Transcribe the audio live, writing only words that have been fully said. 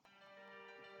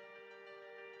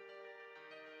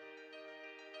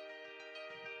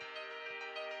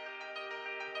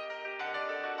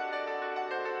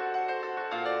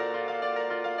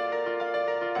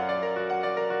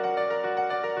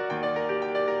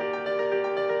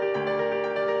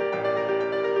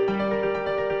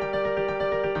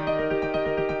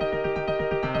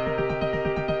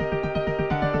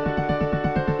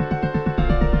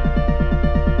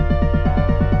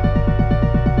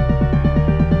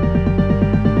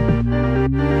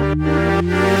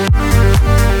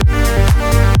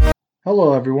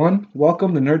Hello, everyone.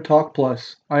 Welcome to Nerd Talk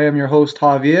Plus. I am your host,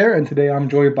 Javier, and today I'm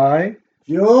joined by.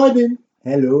 Jordan.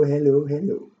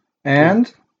 Hello.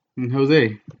 And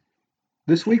Jose.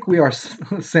 this week we are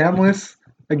Samless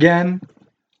again. 2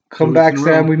 Come weeks back, in a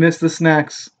Sam. row. We missed the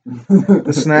snacks.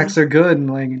 The snacks are good. And,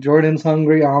 like, Jordan's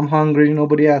hungry. I'm hungry.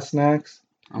 Nobody has snacks.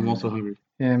 I'm also hungry.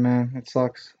 Yeah, man. It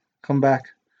sucks. Come back.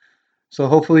 So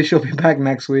hopefully she'll be back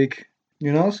next week.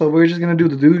 So we're just going to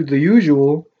do the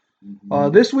usual.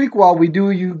 This week, while we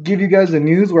give you guys the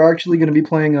news, we're actually going to be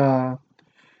playing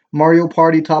Mario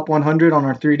Party Top 100 on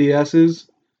our 3DSs.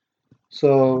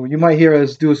 So you might hear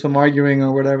us do some arguing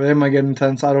or whatever. It might get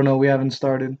intense. I don't know. We haven't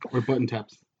started. Or button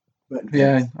taps.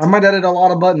 Yeah, I might edit a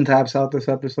lot of button taps out this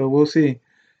episode. We'll see.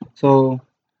 So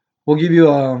we'll give you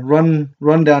a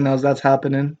rundown as that's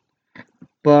happening.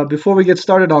 But before we get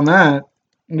started on that,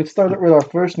 let's start with our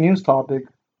first news topic.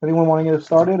 Anyone want to get it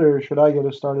started, or should I get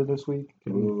it started this week?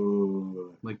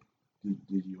 Ooh, Like-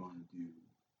 did you want to do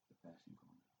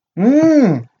the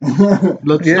fashion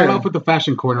Let's Yeah. start off with the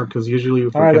fashion corner because usually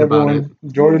we All right, forget about everyone.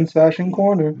 Jordan's Fashion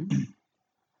Corner.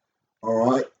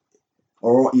 All right,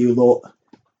 you lot.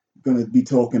 Gonna be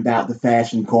talking about the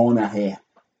fashion corner here.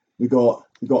 We got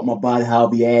my buddy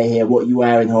Javier here. What you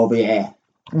wearing, Javier?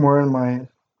 I'm wearing my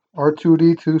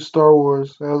R2D2 Star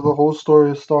Wars. It has the whole story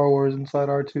of Star Wars inside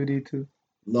R2D2.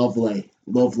 Lovely.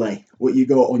 What you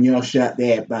got on your shirt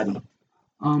there, buddy?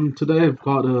 it. Today I've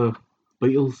got a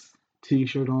Beatles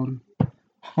t-shirt on.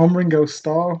 Humringo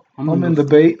Star. I'm in Humringo the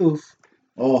Star. Beatles.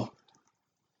 Oh,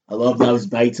 I love those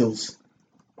Beatles.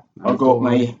 I got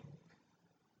my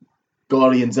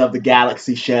Guardians of the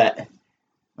Galaxy shirt.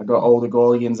 I got all the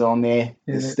Guardians on there.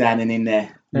 Yeah. They're standing in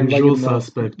there. And Usual in the-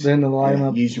 suspect. Then the Yeah,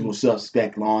 lineup. usual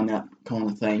suspect lineup kind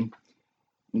of thing.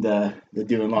 And they're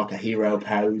doing like a hero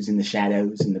pose in the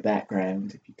shadows in the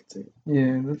background, if you could see.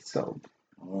 Yeah, that's dope.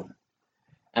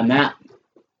 And that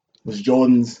was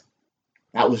Jordan's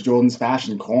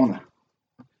fashion corner.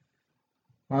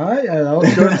 All right, yeah, that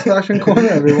was Jordan's Fashion Corner,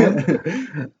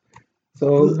 everyone.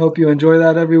 So hope you enjoy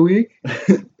that every week.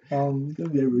 I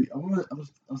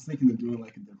was thinking of doing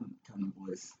like a different kind of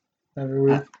voice. Every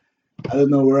week. I don't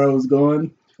know where I was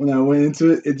going when I went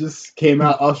into it. It just came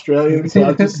out Australian, so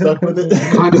I just stuck with it.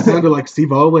 Kind of sounded like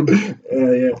Steve Owen.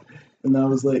 Yeah. And I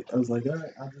was like, all right,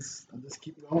 I'll just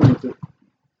keep going with it.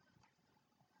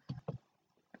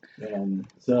 And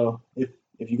so if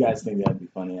you guys think that'd be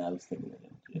funny, I was thinking of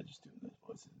just doing those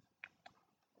voices.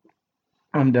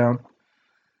 I'm down.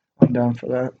 I'm down for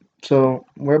that. So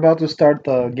we're about to start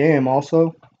the game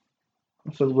also.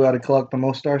 So we got to collect the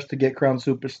most stars to get crowned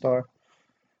superstar,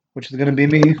 which is gonna be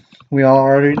me. We all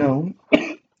already know.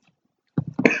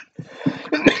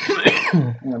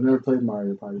 I've never played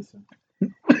Mario Party, so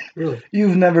Really?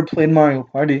 You've never played Mario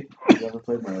Party. I've never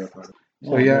played Mario Party.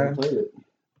 So, I've yeah. never played it.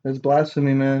 That's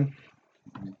blasphemy, man.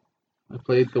 I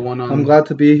played the one on. I'm glad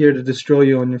to be here to destroy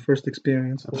you on your first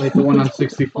experience. I played the one on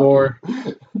 64.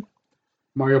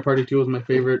 Mario Party 2 was my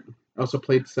favorite. I also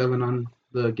played 7 on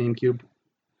the GameCube.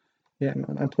 Yeah,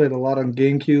 man. I played a lot on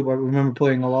GameCube. I remember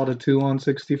playing a lot of 2 on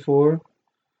 64.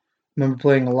 Remember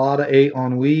playing a lot of 8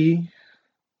 on Wii.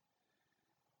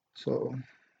 So,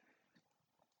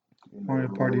 Mario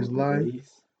Party's live.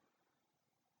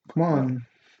 Come on.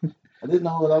 I didn't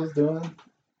know what I was doing.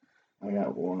 I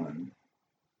got one.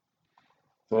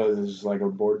 So it's just like a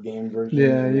board game version.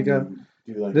 Yeah, and you then got.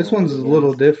 do like This one one's a other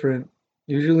little games. different.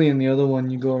 Usually in the other one,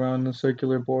 you go around the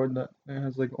circular board that it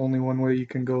has like only one way you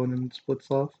can go and then it splits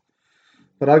off.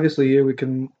 But obviously here we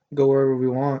can go wherever we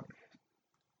want.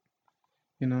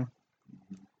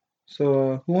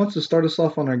 So who wants to start us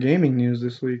off on our gaming news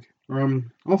this week?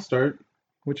 I'll start.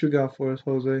 What you got for us,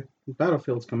 Jose?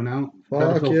 Battlefield's coming out. Fuck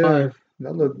Battlefield yeah. 5.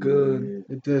 That looked good.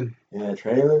 It did. Yeah,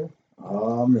 trailer.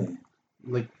 Oh man.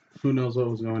 Like, who knows what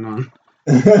was going on?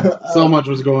 So much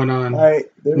was going on.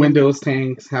 Windows,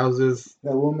 tanks, houses.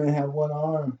 That woman had one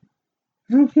arm.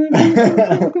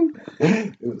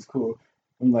 It was cool.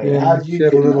 I'm like, Yeah, how'd you she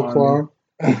had get a little an claw.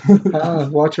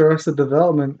 arm? Watch Arrested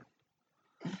Development.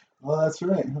 Oh, that's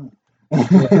right, huh? He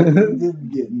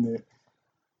did get in there.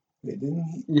 Wait, didn't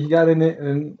he? He got in it,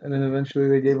 and then eventually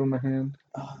they gave him a hand.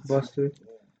 Oh, that's Buster. right.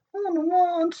 I'm a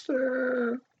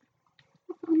monster.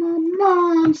 I'm a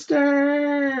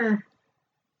monster.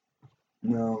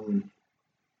 No.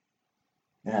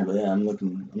 Yeah, but yeah, I'm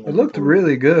looking It looked forward really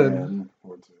to it. good. Yeah, I'm looking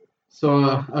forward to it. So,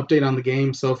 update on the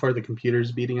game. So far, the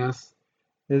computer's beating us.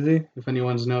 Is he? If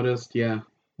anyone's noticed, yeah.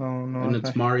 Oh no. And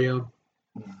it's Mario.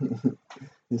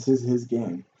 This is his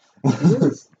game. It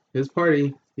is. His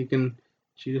party. He can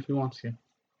cheat if he wants to.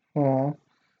 Aw.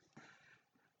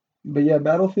 But yeah,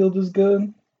 Battlefield is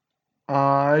good.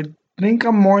 I think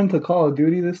I'm more into Call of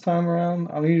Duty this time around.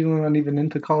 I'm usually not even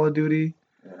into Call of Duty,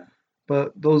 Yeah.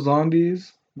 but those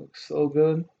zombies look so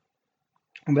good.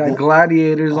 And that Yeah.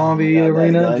 Gladiator Oh my zombie god, that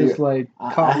arena Gladiator. just like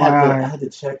I caught my had to eye.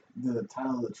 check the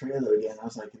title of the trailer again. I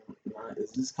was like,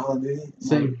 is this Call of Duty?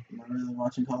 Same. Am I really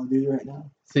watching Call of Duty right now?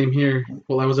 Same here.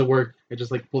 While I was at work, I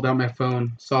just like pulled out my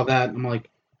phone, saw that, and I'm like,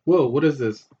 "Whoa, what is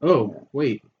this? Oh, Yeah.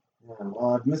 wait." Yeah,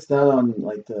 well, I've missed out on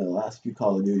like the last few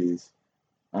Call of Duties.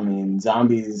 I mean,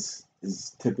 zombies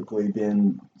has typically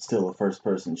been still a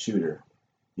first-person shooter,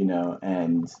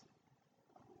 and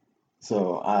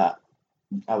so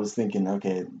I was thinking,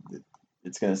 okay,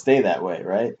 it's gonna stay that way,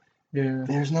 right? Yeah,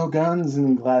 There's no guns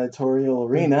in gladiatorial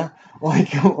arena. Like,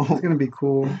 it's gonna be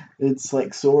cool. it's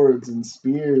like swords and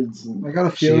spears and I got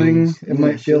a feeling Shields. it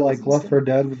might feel shields like and Left stuff. 4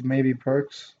 Dead with maybe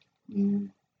perks, Mm,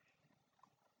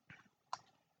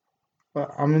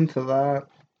 but I'm into that.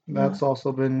 yeah. That's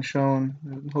also been shown.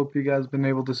 I hope you guys been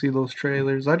able to see those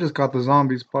trailers. I just got the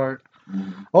zombies part.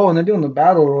 Mm. Oh, and they're doing the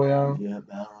battle royale. Yeah,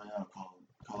 Battle Royale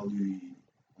Call of Duty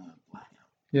Blackout.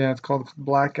 Yeah, it's called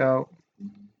Blackout. Mhm.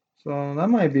 So that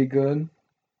might be good.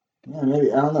 Yeah,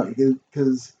 maybe, I don't know,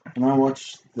 because when I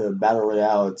watch the Battle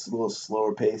Royale, it's a little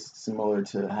slower paced, similar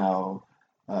to how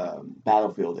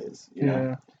Battlefield is,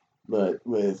 Yeah, But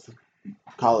with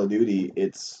Call of Duty,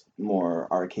 it's more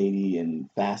arcadey and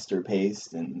faster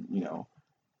paced and,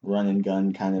 run and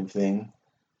gun kind of thing.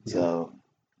 Yeah. So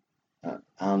I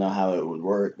don't know how it would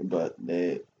work, but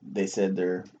they said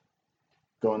they're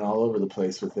going all over the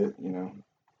place with it,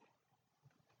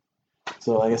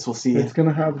 So I guess we'll see. it's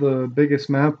gonna have the biggest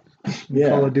map in Yeah,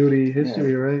 Call of Duty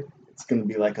history, right? it's gonna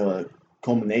be like a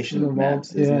culmination of Involved.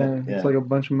 maps, isn't Yeah, it? it's like a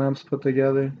bunch of maps put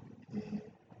together. Mhm.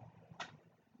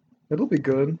 It'll be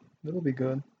good. It'll be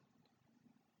good.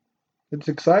 It's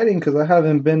exciting because I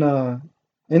haven't been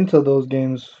into those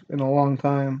games in a long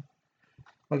time.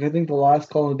 Like I think the last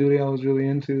Call of Duty I was really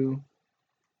into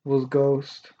was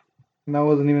Ghost, and that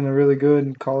wasn't even a really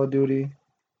good Call of Duty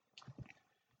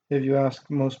if you ask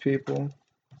most people.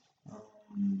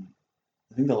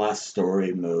 I think the last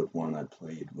story mode one I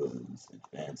played was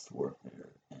Advanced Warfare,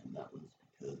 and that was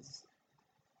because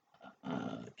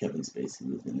Kevin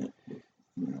Spacey was in it.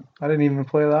 I didn't even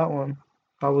play that one.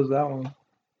 How was that one?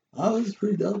 Oh, it was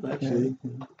pretty dope, actually.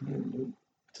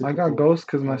 I got Ghost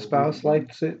because my Typical spouse Call of Duty.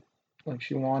 liked it. Like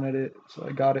she wanted it, so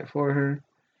I got it for her.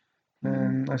 Mhm.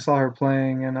 And I saw her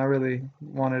playing, and I really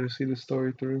wanted to see the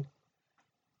story through.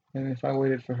 And if I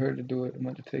waited for her to do it, it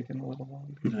might have taken a little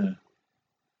longer. Yeah.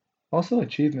 Also,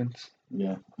 achievements.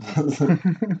 Yeah.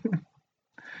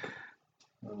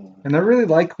 And I really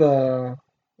like the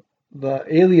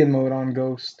alien mode on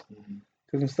Ghost. Mhm.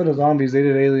 Because instead of zombies, they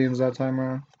did aliens that time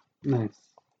around. Nice.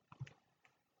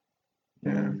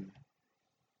 Yeah.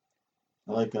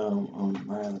 I like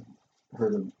I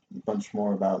heard a bunch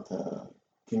more about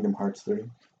Kingdom Hearts 3.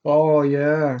 Oh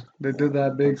yeah, they did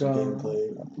that big bunch of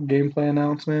gameplay. gameplay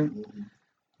announcement. Mhm.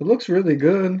 It looks really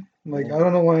good. Like Yeah. I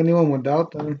don't know why anyone would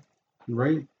doubt them.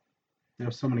 Right? They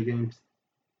have so many games.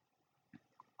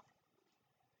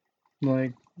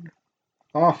 Like,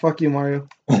 oh fuck you, Mario.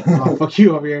 Oh, fuck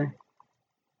you over here.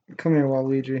 Come here,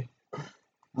 Waluigi.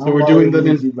 So we're doing the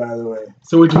Luigi, by the way.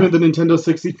 So we're doing the Nintendo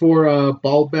 64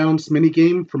 ball bounce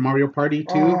minigame for Mario Party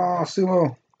 2, Oh,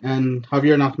 Sumo. and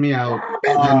Javier knocked me out.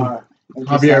 And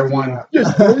Javier just won.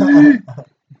 Yes,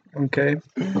 boy. Okay.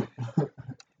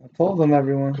 I told them,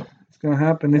 everyone. It's gonna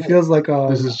happen. It feels like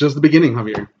This is just the beginning,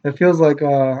 Javier. it feels like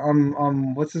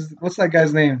what's that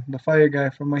guy's name? The fire guy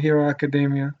from My Hero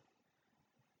Academia.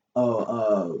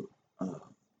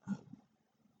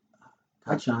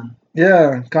 Kachan.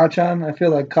 Yeah, Kachan. I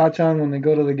feel like Kachan when they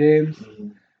go to the games,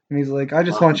 Mhm. and he's like, I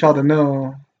just want y'all to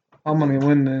know I'm gonna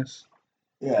win this.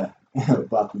 Yeah.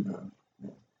 Bakugo. Yeah.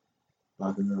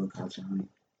 Bakugo, Kachan.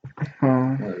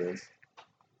 There it is.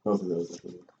 Both of those, I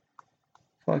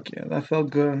Fuck yeah, that felt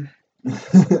good.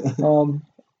 believe.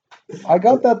 I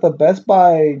got that the Best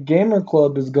Buy Gamer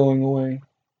Club is going away.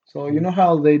 So you know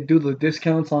how they do the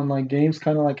discounts on like games,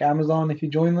 kind of like Amazon if you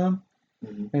join them,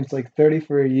 Mhm. and it's like 30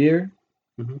 for a year.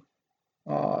 Mhm.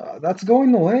 That's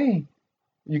going away.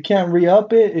 You can't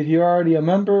re-up it if you're already a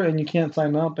member, and you can't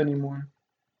sign up anymore.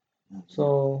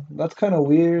 So that's kind of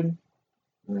weird.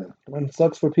 Yeah. And it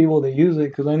sucks for people that use it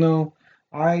because I know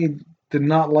I did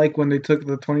not like when they took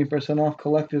the 20% off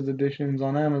collector's editions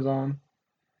on Amazon.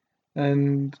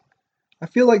 And I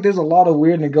feel like there's a lot of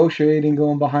weird negotiating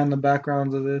going behind the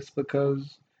backgrounds of this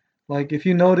because, like, if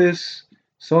you notice,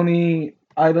 Sony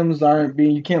items aren't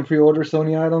being, you can't pre-order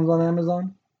Sony items on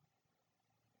Amazon.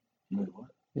 Wait, what?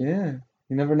 Yeah.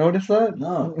 You never noticed that?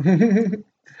 No.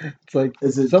 It's like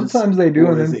Is it sometimes just, they do,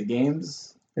 or and is then it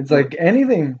games? it's like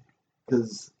anything.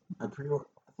 Because I thought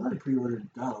I pre-ordered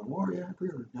God of War. Yeah, I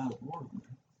pre-ordered God of War.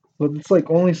 But it's like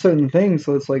only certain things,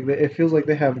 so it's like it feels like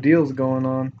they have deals going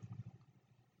on.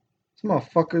 Some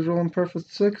motherfuckers rolling perfect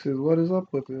sixes. What is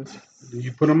up with this?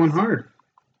 You put them on hard.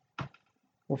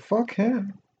 Well, fuck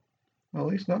him. At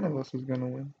least none of us is gonna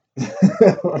win.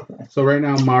 So right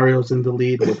now Mario's in the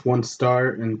lead with 1 star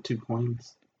and 2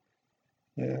 coins.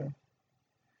 Yeah.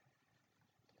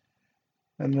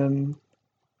 And then,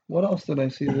 what else did I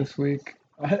see this week?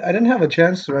 I didn't have a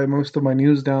chance to write most of my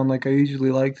news down like I usually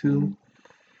like to.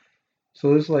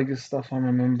 So this is stuff I'm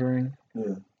remembering.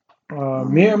 Yeah.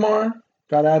 Miramar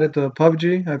got added to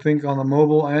PUBG, I think on the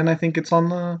mobile, and I think it's on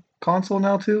the console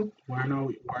now too. Why are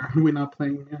we not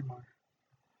playing Myanmar?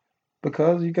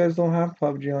 Because you guys don't have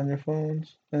PUBG on your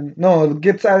phones. And no, it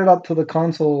gets added up to the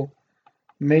console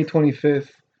May 25th.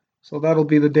 So that'll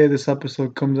be the day this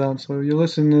episode comes out. So you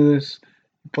listen to this,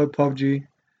 play PUBG.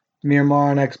 Miramar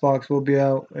on Xbox will be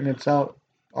out, and it's out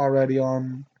already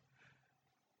on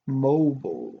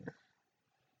mobile.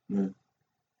 Yeah.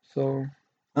 So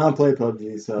I don't play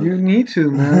PUBG, so you need to,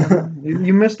 man.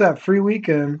 you missed that free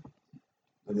weekend,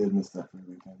 I did miss that for the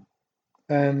weekend.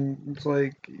 and it's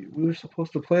like we were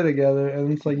supposed to play together,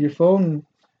 and it's like your phone.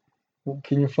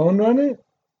 Can your phone run it?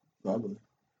 Probably.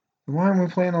 Why aren't we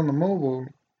playing on the mobile?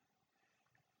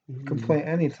 You can Mm. play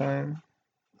anytime.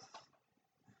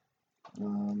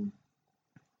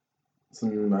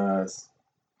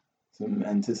 Some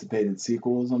anticipated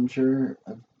sequels, I'm sure,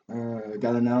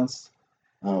 got announced.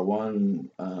 One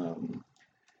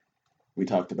we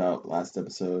talked about last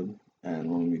episode, and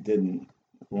one we didn't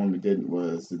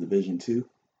was The Division 2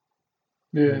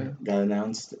 Yeah, got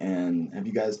announced. And have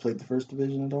you guys played the first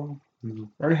Division at all?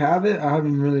 I have it. I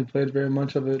haven't really played very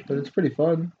much of it, but it's pretty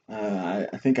fun.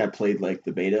 I think I played like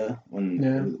the beta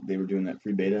when they were doing that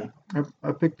free beta.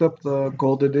 I picked up the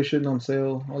gold edition on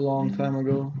sale a long time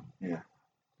ago. Yeah.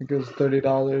 I think it was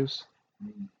 $30.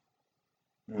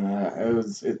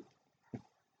 It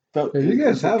felt. If you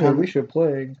guys have it, kinda- we should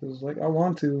play because I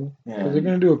want to. Yeah. Because they're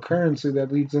gonna do a currency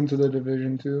that leads into the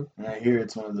Division 2. And I hear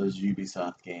it's one of those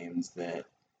Ubisoft games that,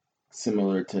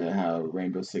 similar to how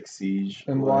Rainbow Six Siege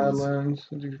And was,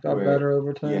 Wildlands, it got where- better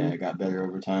over time. Yeah, it got better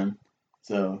over time.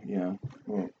 So,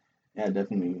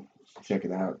 definitely check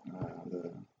it out.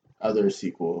 The other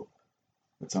sequel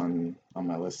that's on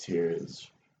my list here is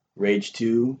Rage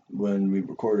 2. When we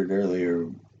recorded earlier,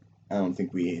 I don't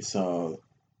think we saw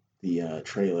the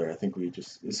trailer. I think we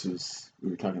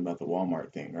were talking about the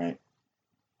Walmart thing, right?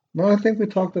 No, I think we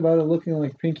talked about it looking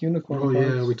like pink unicorn. Oh yeah,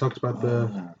 parts. we talked about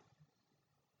the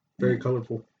very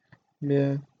colorful.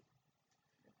 Yeah.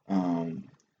 I'm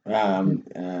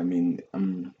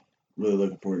really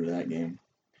looking forward to that game,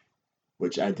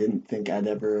 which I didn't think I'd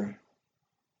ever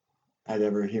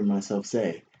hear myself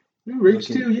say. Rage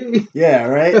 2, yay! Yeah,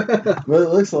 right. But it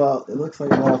looks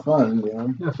like a lot of fun, you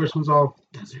know. Yeah, first one's all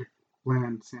desert,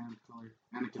 land, sand color.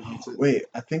 Anakin hates it. Wait,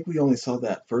 I think we only saw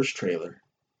that first trailer.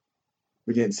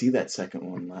 We didn't see that second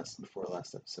one before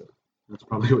last episode. That's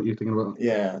probably what you're thinking about.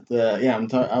 Yeah, I'm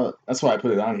talking. That's why I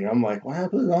put it on here. I'm like, why I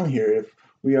put it on here if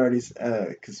we already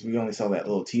because we only saw that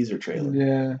little teaser trailer.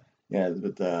 Yeah. Yeah,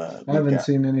 but I haven't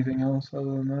seen anything else other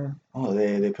than that. Oh,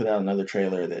 they put out another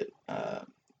trailer that I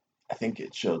think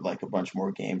it showed like a bunch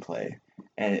more gameplay,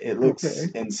 and it looks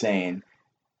insane.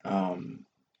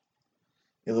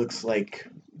 It looks like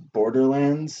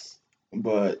Borderlands,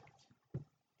 but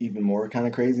even more kind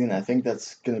of crazy, and I think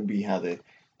that's gonna be how the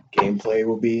gameplay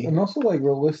will be. And also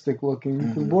realistic looking.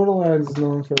 Because Borderlands is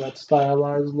known for that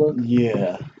stylized look.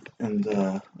 Yeah,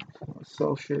 and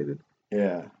cel shaded.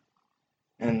 Yeah,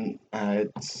 and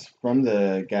it's from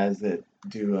the guys that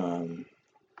do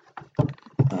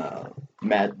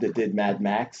did Mad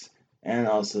Max and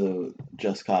also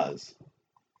Just Cause.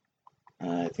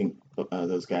 I think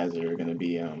those guys are going to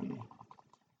be handling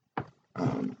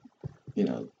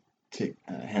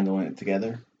it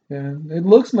together. Yeah, it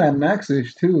looks Mad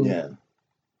Max-ish too. Yeah,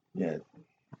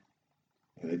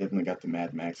 they definitely got the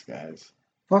Mad Max guys.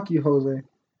 Fuck you, Jose.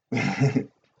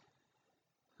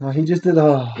 He just did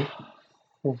a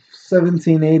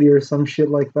 1780 or some shit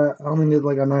like that. I only did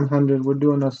like a 900. We're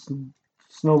doing a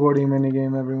snowboarding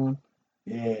minigame, everyone.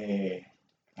 Yay.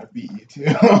 I beat you too.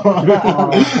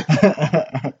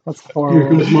 That's horrible. Here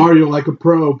comes Mario like a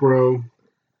pro, bro.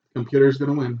 Computer's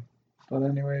gonna win. But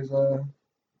anyways,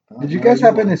 did you guys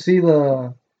happen to see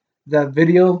that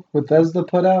video Bethesda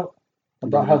put out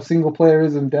about how single player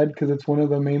isn't dead because it's one of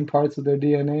the main parts of their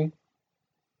DNA?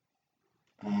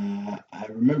 I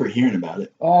remember hearing about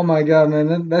it. Oh my god,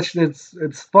 man, that shit,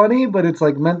 it's funny, but it's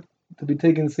like meant to be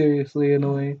taken seriously in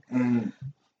a way.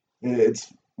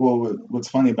 It's Well, what's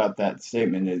funny about that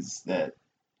statement is that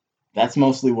that's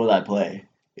mostly what I play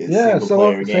is Yeah, single so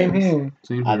player same games. here.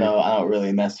 Same I here. don't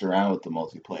really mess around with the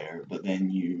multiplayer, but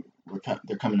then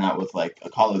they're coming out with like a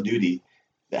Call of Duty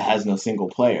that has no single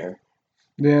player,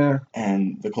 Yeah,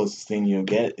 and the closest thing you'll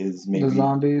get is the maybe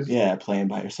zombies. playing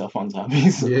by yourself on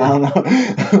zombies. Yeah. I don't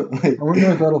know. I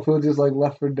wonder if that'll feel just like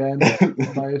Left 4 Dead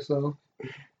by yourself.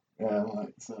 Yeah,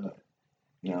 like, so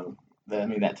you know, I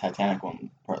mean that Titanic one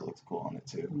part looks cool on it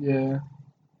too. Yeah,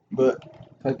 But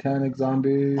Titanic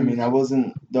zombies. I mean, I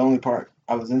wasn't the only part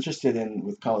I was interested in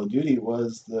with Call of Duty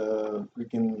was the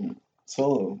freaking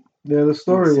solo Yeah, the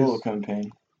solo stories.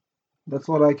 campaign. That's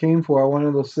what I came for. I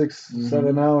wanted those 6, Mhm.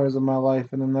 7 hours of my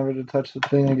life, and then never to touch the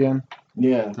thing again.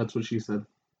 Yeah, That's what she said.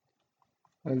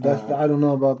 Like that's I don't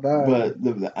know about that.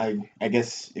 but I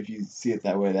guess if you see it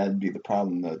that way, that'd be the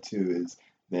problem though too. Is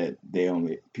that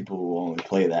people will only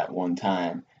play that one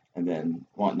time and then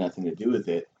want nothing to do with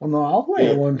it. Well, no, I'll play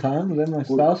Yeah. it one time, but then my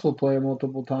Well- spouse will play it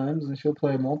multiple times, and she'll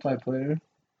play multiplayer.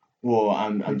 Well,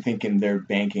 I'm thinking they're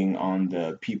banking on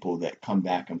the people that come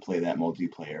back and play that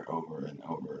multiplayer over and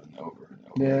over and over and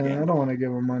over Yeah, I again. don't want to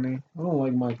give her money. I don't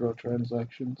like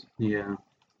microtransactions. Yeah.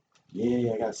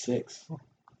 Yeah, I got 6.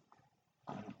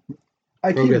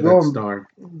 I Go keep get that going star.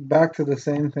 back to the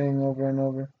same thing over and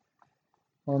over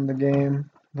on the game.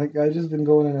 Like I just been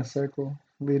going in a circle,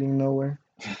 leading nowhere.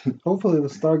 Hopefully the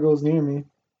star goes near me.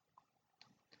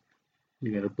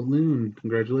 You got a balloon.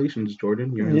 Congratulations,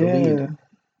 Jordan. You're in the lead. Yeah.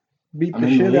 Beat I'm the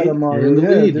in the shit out lead? of Mario. You're in the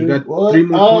Yeah, lead. dude. You got What? 3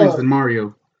 more coins than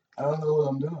Mario. I don't know what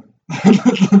I'm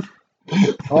doing.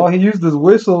 Oh, he used his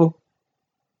whistle.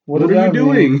 What does are you that mean?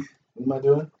 doing? What am I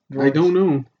doing? I don't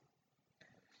know.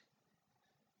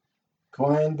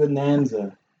 Coin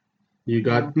Bonanza. You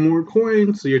got more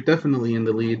coins, so you're definitely in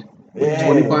the lead. With Yeah.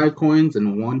 25 coins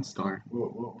and 1 star.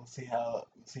 We'll see how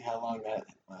long that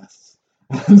lasts.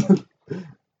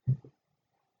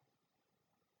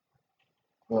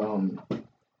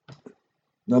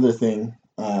 Another thing,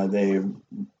 they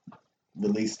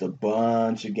released a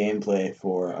bunch of gameplay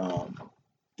for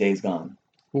Days Gone.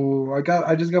 Ooh,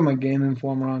 I just got my Game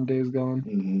Informer on Days Gone.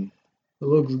 Mm-hmm. It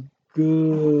looks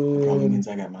Probably good. means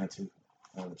I got mine too.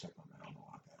 I want to check on that.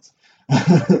 I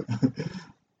don't know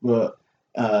why,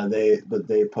 guys. but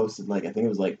they posted like I think it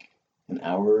was like an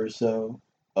hour or so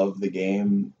of the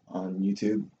game on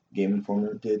YouTube. Game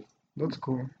Informer did. That's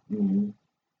cool. Mm-hmm.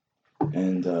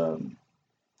 And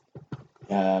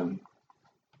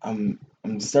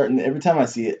I'm starting every time I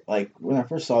see it. Like when I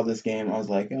first saw this game, I was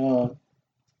like, oh,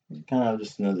 kind of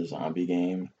just another zombie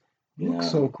game. It looks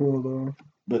so cool though.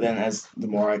 But then as the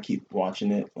more I keep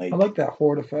watching it, I like that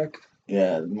horde effect.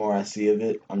 yeah, the more I see of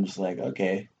it, I'm just like,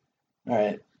 okay, all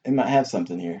right, it might have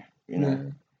something here, you know.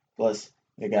 Yeah. Plus,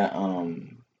 they got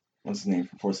what's his name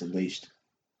from Force Unleashed?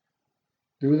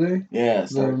 Do they? Yeah,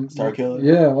 Star Killer.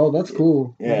 Yeah. Oh, that's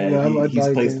cool. Yeah, I'd he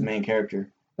like plays him. the main character.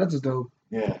 That's dope.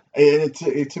 Yeah,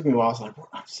 it took me a while. I was like, well,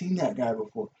 I've seen that guy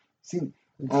before. It's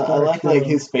I Star like Killer.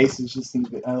 his face is just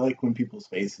I like when people's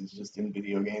face is just in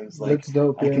video games. Like That's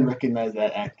dope. I Yeah. can recognize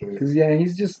that actor. Cause yeah,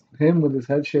 he's just him with his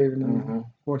head shaven and Mhm.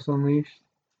 Force Unleashed.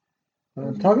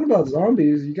 Mhm. Talking about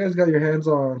zombies, you guys got your hands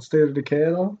on State of Decay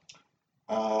at all?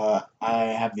 I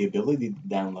have the ability to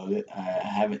download it. I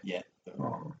haven't yet.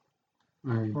 Though.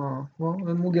 Oh, well,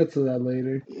 then we'll get to that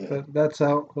later. Yeah. But that's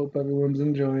out. Hope everyone's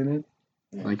enjoying it.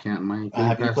 Yeah. I can't. My Game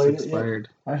Have you Pass played it yet? expired.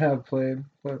 I have played,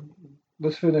 but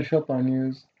let's finish up on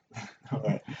news. All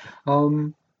right.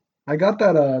 I got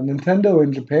that Nintendo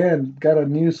in Japan got a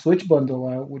new Switch bundle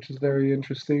out, which is very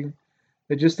interesting.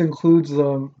 It just includes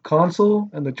the console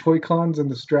and the Joy-Cons and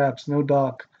the straps, no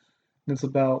dock. And it's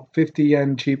about 50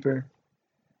 yen cheaper.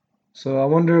 So I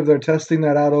wonder if they're testing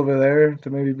that out over there to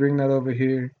maybe bring that over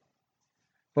here.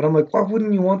 But I'm like, why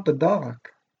wouldn't you want the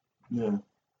dock? Yeah.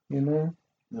 You know?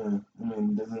 Yeah. I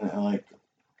mean, doesn't it like?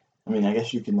 I mean, I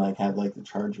guess you can like have like the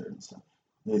charger and stuff.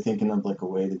 Are they thinking of like a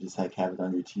way to just like have it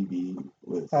on your TV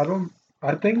with?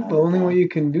 I think the only way you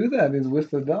can do that is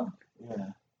with the dock. Yeah.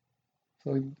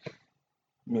 So I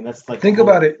mean, that's like. think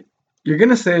about it. You're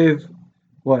gonna save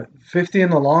what 50 in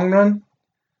the long run,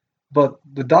 but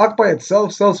the dock by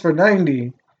itself sells for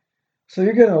 90. So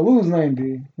you're gonna lose 90.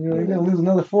 You know, you're gonna lose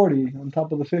another 40 on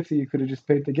top of the 50 you could have just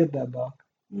paid to get that dock.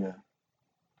 Yeah.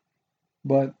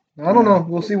 But I don't know.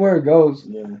 We'll see where it goes.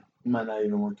 Yeah. It might not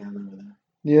even work out over there.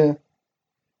 Yeah.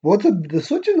 Well, the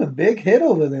Switch is a big hit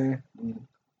over there.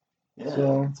 Yeah,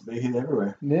 So, it's a big hit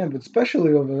everywhere. Yeah, but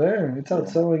especially over there, it's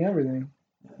outselling everything.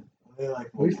 Yeah. They like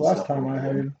At least last time I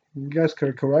heard. You guys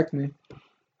could correct me.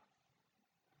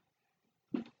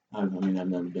 I mean, I've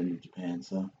never been to Japan,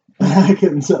 so I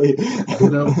couldn't tell you.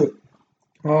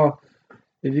 Oh,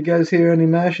 If you guys hear any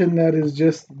mashing, that is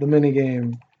just the mini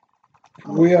game.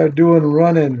 We are doing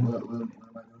running. What am I doing?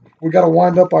 We gotta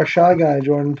wind up our Shy Guy,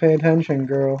 Jordan. Pay attention,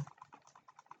 girl.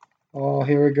 Oh,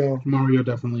 here we go. Mario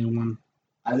definitely won.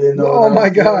 I didn't know. Oh what I my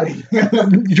was God.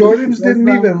 doing. Jordans That's didn't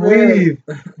not even fair. leave.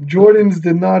 Jordans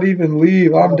did not even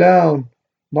leave. I'm Oh. down.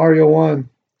 Mario won.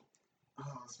 Oh,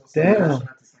 I was supposed to Damn. mash them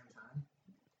at the same time.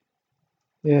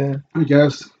 Yeah, I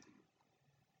guess.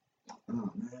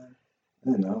 Oh man,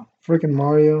 I didn't know. freaking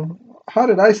Mario. How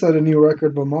did I set a new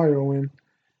record but Mario win?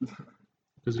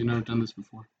 Because you've never done this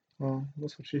before. Oh,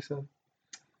 that's what she said.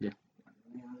 Yeah,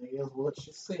 I guess what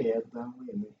she said.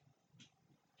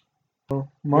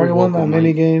 Mario won that welcome, mini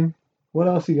Mike. game. What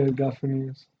else you guys got for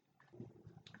news?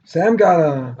 Sam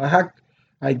got a hack.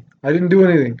 I didn't do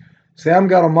anything. Sam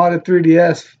got a modded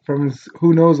 3DS from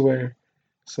who knows where.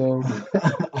 So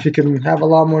she can have a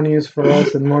lot more news for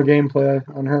us and more gameplay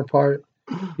on her part.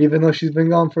 Even though she's been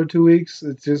gone for 2 weeks,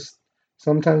 it's just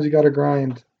sometimes you gotta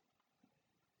grind.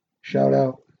 Shout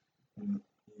out. You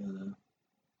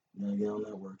gotta get on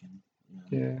that working.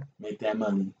 Yeah. Make that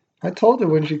money. I told her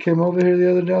when she came over here the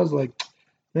other day, I was like,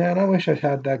 man, I wish I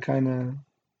had that kind of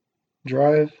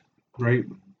drive. Right?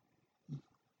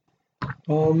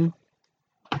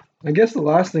 I guess the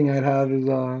last thing I'd have is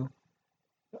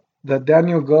that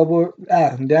Daniel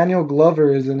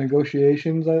Glover is in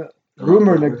negotiations.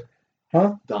 Rumored,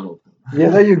 huh? Donald. Yeah,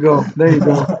 there you go. There you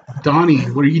go. Donnie,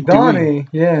 what are you doing? Donnie,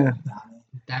 yeah,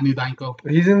 Danny Danko.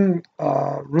 he's in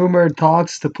rumored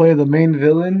talks to play the main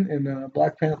villain in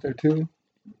Black Panther 2.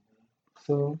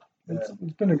 So it's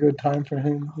been a good time for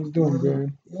him. He's doing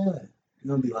good. Yeah, you're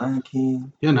gonna be Lion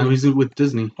King. Yeah, now he's with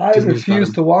Disney. I Disney's got refuse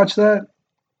him. to watch that.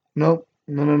 Nope.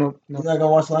 No. You're not gonna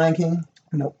watch Lion King?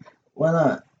 Nope. Why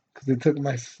not? Because they took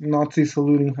my Nazi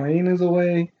saluting hyenas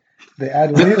away. They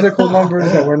added musical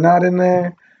numbers that were not in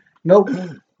there. Nope.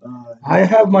 I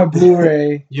have my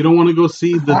Blu-ray. You don't want to go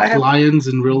see the I have- lions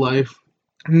in real life?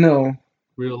 No,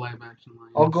 Real live action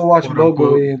lions. I'll go watch quote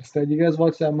unquote. Mowgli instead. You guys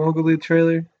watch that Mowgli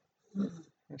trailer?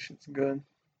 That shit's good.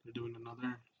 They're doing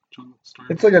another jungle story.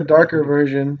 It's like a darker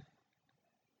version.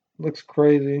 Looks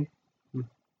crazy.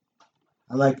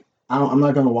 I'm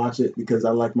not gonna watch it because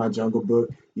I like my Jungle Book.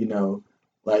 You know,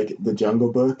 like the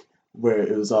Jungle Book where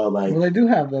it was all like. Well, they do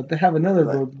have that. They have another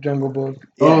Like- book, Jungle Book.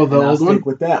 Oh, the and I'll old one? stick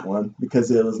with that one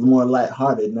because it was more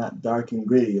lighthearted, not dark and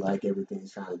gritty like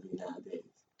everything's trying to be nowadays.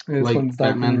 This Like one's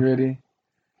dark Batman. and gritty.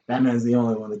 Batman's the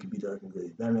only one that can be dark and gritty.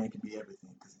 Batman can be everything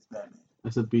because he's Batman. I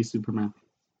said be Superman.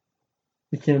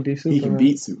 He can't be Superman. He can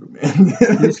beat Superman.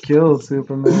 He's killed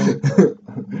Superman.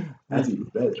 That's even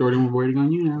better. Jordan, we're waiting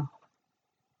on you now.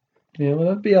 Yeah, well,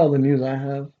 that'd be all the news I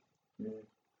have.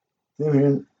 Same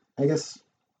here. I guess.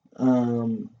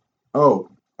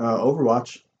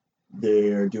 Overwatch.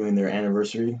 They're doing their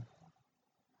anniversary.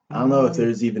 I don't know if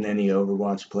there's even any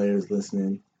Overwatch players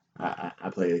listening. I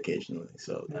play it occasionally,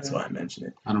 so that's why I mention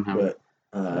it. I don't have it.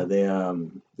 But they're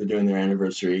doing their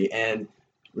anniversary, and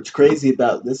what's crazy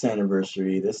about this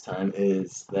anniversary this time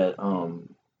is that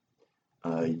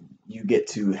you get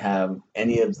to have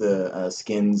any of the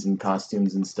skins and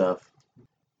costumes and stuff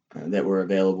that were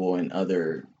available in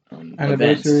other events.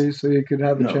 Anniversary, so you could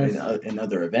have a No, chance. in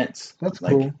other events. That's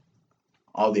like cool.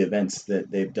 all the events that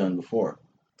they've done before.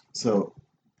 So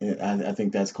I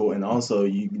think that's cool. And also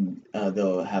you can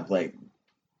they'll have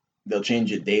they'll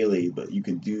change it daily, but you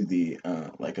can do the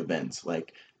like events.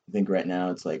 Like I think right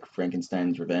now it's like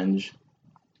Frankenstein's Revenge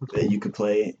that you could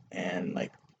play, and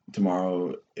like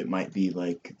tomorrow it might be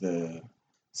like the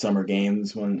Summer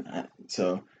Games one.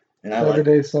 And I Every like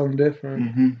day's something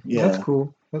different. yeah. That's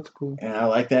cool. That's cool. And I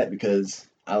like that because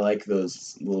I like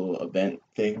those little event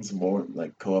things more,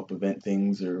 like co-op event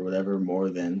things or whatever, more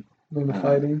than Than the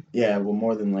fighting. yeah, well,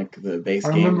 more than like the base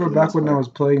I game. remember for the back most when I part. was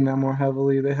playing that more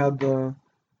heavily, they had the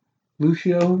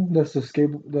Lucio, that's the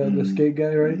skate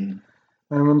guy, right? Mhm.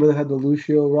 I remember they had the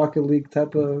Lucio Rocket League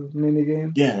type of mini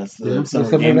game. Yeah, that's the Yeah. The Summer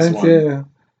summer Games events, one. yeah.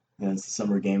 Yeah, it's the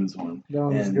Summer Games one. That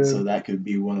one was And good. so that could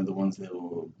be one of the ones that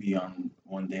will be on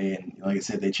one day. And like I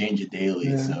said, they change it daily.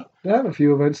 Yeah. So They have a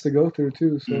few events to go through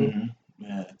too, so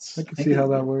yeah, it's. I can think see how it-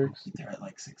 that works. They're at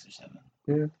like 6 or 7.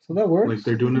 Yeah, so that works. Like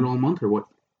they're doing it all month or what?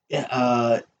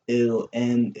 Yeah, it'll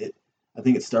end. I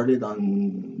think it started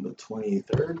on the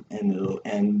 23rd, and it'll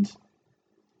end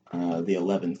the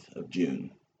 11th of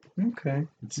June. Okay.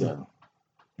 So,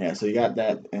 yeah, so you got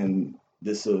that, and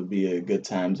this will be a good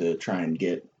time to try and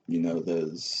get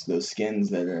those skins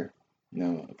that are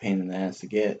a pain in the ass to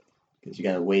get because you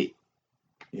gotta wait.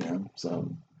 So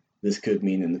this could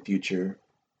mean in the future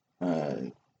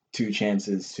 2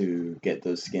 chances to get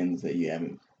those skins that you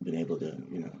haven't been able to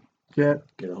Yeah.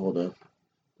 get a hold of.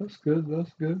 That's good.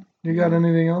 That's good. You got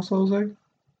anything else, Jose?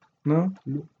 No.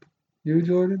 Nope. You,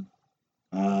 Jordan?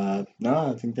 No,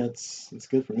 I think that's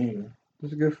good for me, man.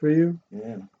 That's good for you.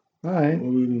 Yeah. All What right. have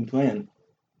we been playing?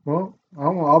 Well,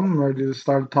 I'm ready to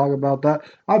start to talk about that.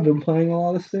 I've been playing a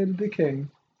lot of State of Decay.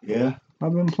 Yeah.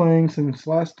 I've been playing since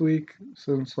last week.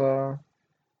 Since I've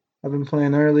been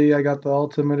playing early. I got the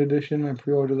Ultimate Edition. I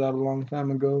pre-ordered that a long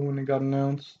time ago when it got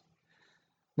announced.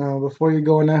 Now, before you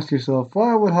go and ask yourself,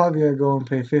 why would Javier go and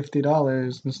pay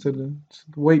 $50 instead of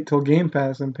wait till Game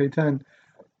Pass and pay 10?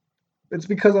 It's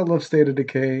because I love State of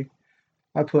Decay.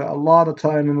 I put a lot of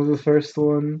time into the first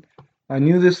one. I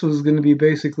knew this was going to be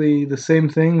basically the same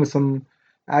thing with some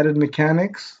added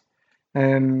mechanics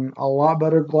and a lot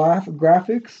better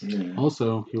graphics. Yeah.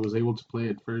 Also, he was able to play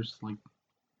it first, like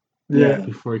Yeah,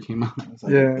 before it came out. It's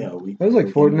like, yeah. a week It was like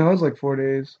before 4. it came No, out. it was like 4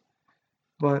 days,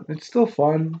 but it's still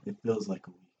fun. It feels like a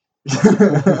week.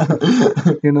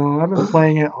 You know, I've been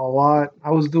playing it a lot.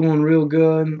 I was doing real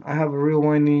good. I have a real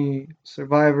whiny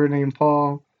survivor named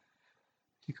Paul.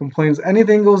 He complains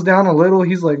anything goes down a little,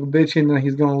 he's like bitching that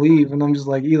he's gonna leave, and I'm just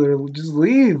like, either just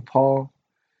leave, Paul.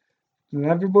 And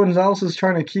everyone else is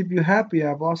trying to keep you happy.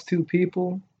 I've lost 2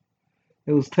 people.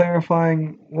 It was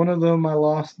terrifying. One of them I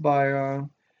lost by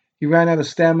he ran out of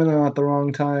stamina at the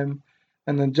wrong time,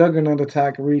 and the Juggernaut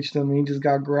attack reached him. He just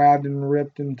got grabbed and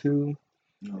ripped in two.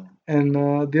 No. And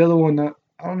the other one, I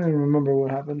don't even remember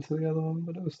what happened to the other one,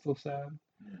 but it was still sad.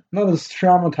 Yeah. Not as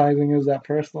traumatizing as that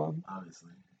first one. Obviously.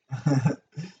 I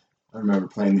remember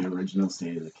playing the original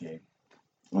State of Decay.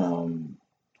 Oh,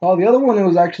 the other one, it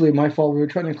was actually my fault. We were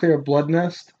trying to clear a blood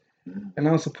nest, Mhm. and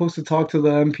I was supposed to talk to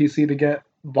the NPC to get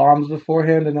bombs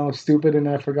beforehand, and I was stupid and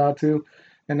I forgot to.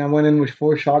 And I went in with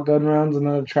 4 shotgun rounds, and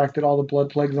that attracted all the blood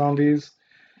plague zombies.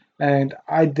 And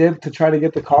I dipped to try to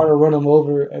get the car to run them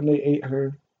over, and they ate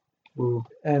her. Ooh.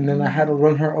 And then I had to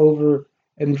run her over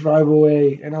and drive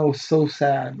away, and I was so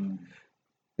sad. Mm.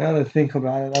 Now that I think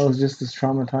about it, that was just as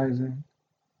traumatizing.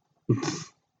 I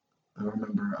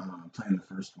remember playing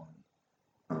the first one.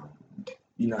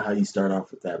 You know how you start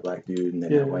off with that black dude and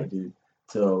then Yeah. that white dude.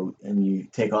 So and you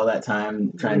take all that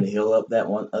time trying to heal up that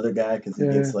one other guy because he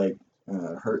Yeah. gets like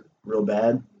hurt real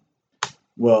bad.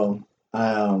 Well,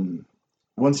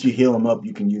 once you heal him up,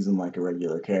 you can use him like a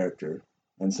regular character.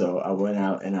 And so I went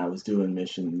out and I was doing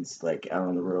missions like out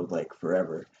on the road like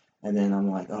forever. And then I'm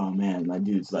like, oh man, my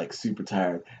dude's like super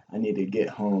tired. I need to get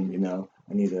home, you know.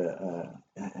 I need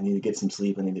to get some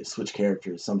sleep. I need to switch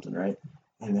characters, something, right?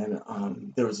 And then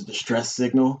there was a distress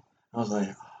signal. I was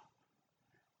like,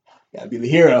 gotta be the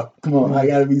hero. Come on, I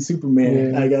gotta be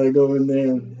Superman. Yeah. I gotta go in there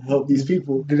and help these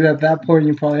people. Did at that point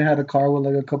you probably had a car with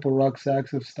like a couple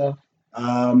rucksacks of stuff?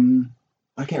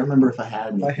 I can't remember if I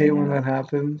had anything. I hate or when not. that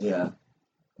happens. Yeah.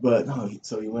 But no,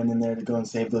 so he went in there to go and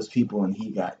save those people, and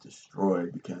he got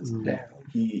destroyed because Damn.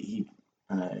 he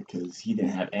didn't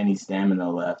have any stamina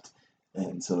left,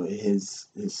 and so his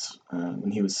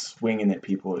when he was swinging at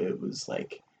people, it was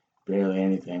like barely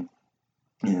anything,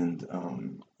 and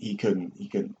he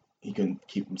couldn't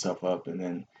keep himself up, and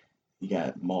then he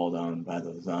got mauled on by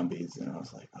those zombies, and I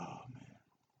was like, oh man.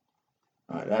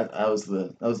 All right, that was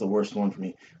the worst one for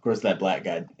me. Of course, that black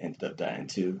guy ended up dying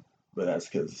too, but that's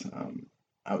because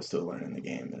I was still learning the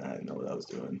game and I didn't know what I was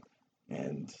doing,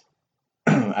 and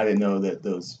I didn't know that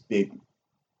those the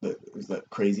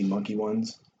crazy monkey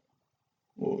ones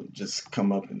will just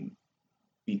come up and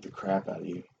beat the crap out of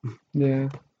you. Yeah.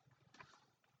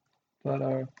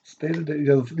 But State of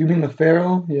you mean the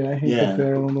Pharaoh? Yeah, I hate Yeah. the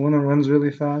Pharaoh, the one that runs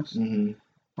really fast. Mm-hmm.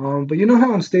 But you know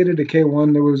how in State of Decay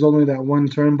 1 there was only that one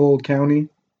Turnbull County?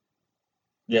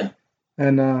 Yeah.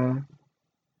 And I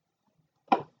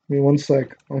mean, one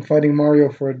sec. I'm fighting Mario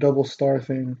for a double star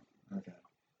thing. Okay.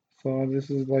 So this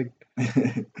is like,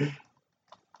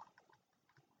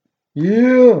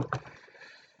 yeah,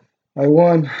 I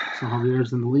won. So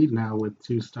Javier's in the lead now with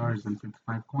 2 stars and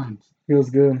 55 coins. Feels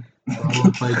good.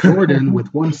 Followed by Jordan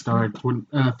with 1 star,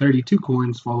 32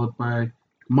 coins, followed by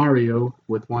Mario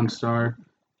with 1 star,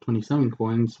 27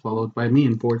 coins, followed by me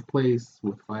in 4th place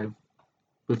with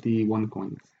 51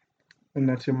 coins. And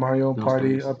that's your Mario No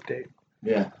Party stars. update.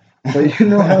 Yeah. But you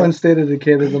know how in State of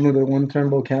Decay there's only the one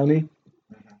Turnbull County?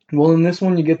 Well, in this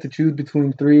one you get to choose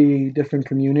between 3 different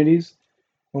communities.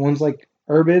 And one's like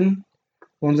urban,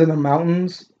 one's in the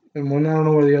mountains, and one I don't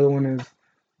know where the other one is.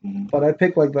 Mm-hmm. But I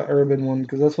picked like the urban one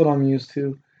because that's what I'm used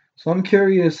to. So I'm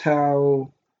curious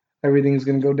how everything's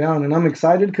gonna go down, and I'm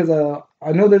excited because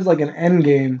I know there's like an end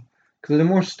game because there's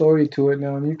more story to it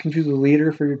now, and you can choose a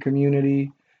leader for your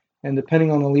community, and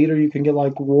depending on the leader, you can get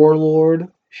like warlord,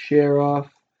 sheriff,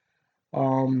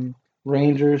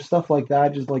 ranger, stuff like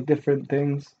that, just like different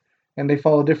things. and they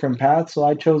follow different paths. So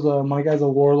I chose my guy's a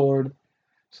warlord,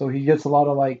 so he gets a lot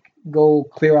of like go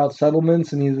clear out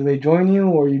settlements, and either they join you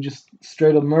or you just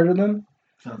straight up murder them.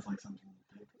 Sounds like something.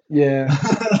 Yeah,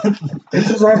 it's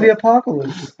a zombie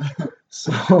apocalypse.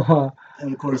 So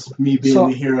and of course, me being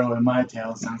the hero in my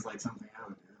tale sounds like something I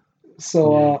would do.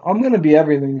 So I'm gonna be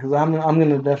everything because I'm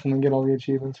gonna definitely get all the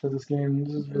achievements for this game.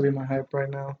 This is really my hype right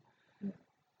now.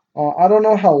 I don't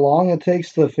know how long it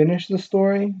takes to finish the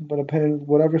story, but depending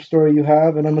whatever story you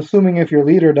have, and I'm assuming if your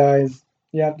leader dies,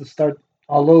 you have to start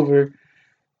all over.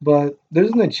 But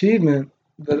there's an achievement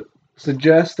that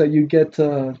suggests that you get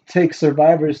to take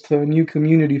survivors to a new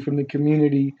community from the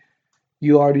community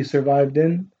you already survived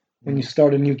in when you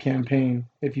start a new campaign,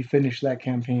 if you finish that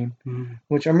campaign,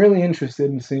 which I'm really interested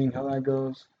in seeing how that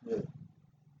goes.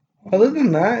 Other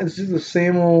than that, it's just the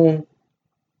same old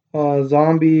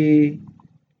zombie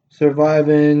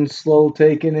surviving, slow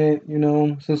taking it, you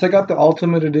know. Since I got the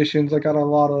ultimate editions, I got a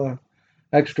lot of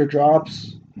extra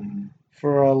drops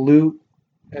for loot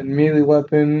and melee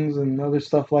weapons and other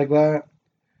stuff like that.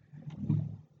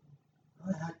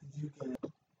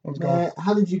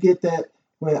 How did you get that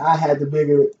when I had the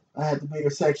bigger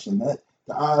section? That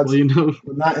the odds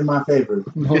were not in my favor.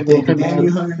 No, Damn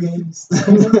you, Hunger Games. Picks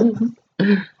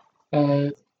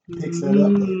that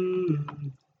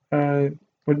up.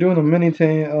 We're doing a mini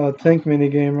tank mini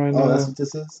game right now. Oh, that's what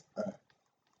this is? Alright.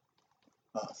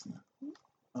 Oh,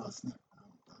 snap.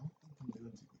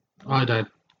 Oh, I died.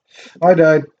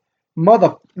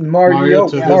 Mario Mario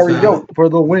for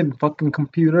the win. Fucking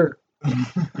computer.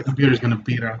 The computer's gonna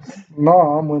beat us. No,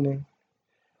 I'm winning.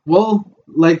 Well,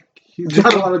 like, he's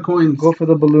got a lot of coins. Go for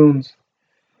the balloons.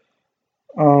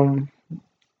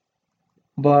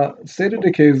 But State of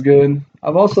Decay is good.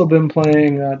 I've also been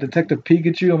playing Detective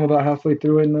Pikachu. I'm about halfway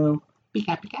through it now.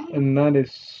 Pika. And that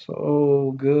is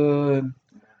so good.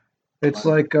 It's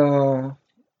like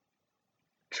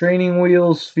Training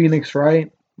Wheels Phoenix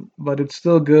Wright, but it's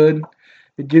still good.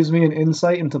 It gives me an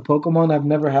insight into Pokemon I've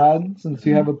never had, since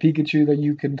you have a Pikachu that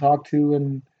you can talk to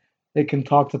and it can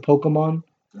talk to Pokemon.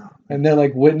 And they're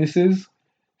like witnesses.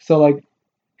 So like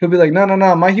he'll be like, no,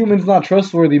 my human's not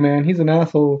trustworthy, man. He's an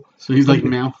asshole. So he's like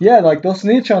Meow. Yeah, like they'll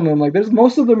snitch on them. Like there's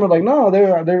most of them are like, no,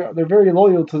 they're very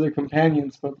loyal to their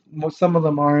companions, but some of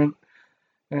them aren't.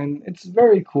 And it's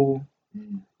very cool.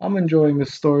 I'm enjoying the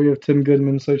story of Tim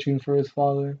Goodman searching for his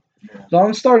father. So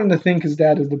I'm starting to think his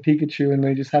dad is the Pikachu, and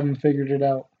they just haven't figured it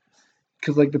out.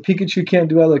 Because like the Pikachu can't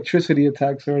do electricity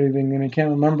attacks or anything, and it can't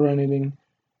remember anything.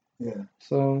 Yeah.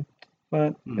 So,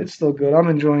 but it's still good. I'm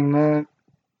enjoying that.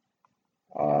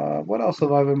 What else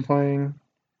have I been playing?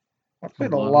 I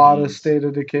played a lot of State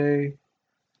of Decay.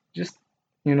 Just,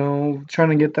 you know, trying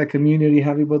to get that community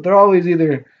happy, but they're always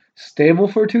either stable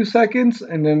for 2 seconds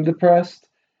and then depressed,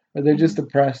 or they're just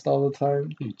depressed all the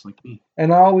time. It's like me.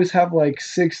 And I always have like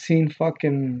 16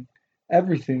 fucking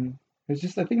everything. It's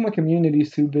just, I think my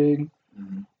community's too big.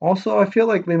 Also, I feel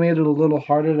like they made it a little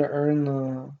harder to earn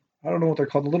the, I don't know what they're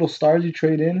called, the little stars you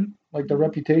trade in, like the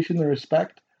reputation, the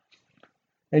respect.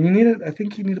 And you need it, I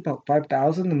think you need about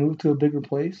 5,000 to move to a bigger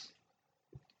place.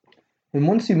 And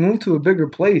once you move to a bigger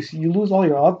place, you lose all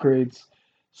your upgrades.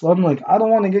 So I'm like, I don't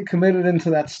want to get committed into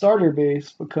that starter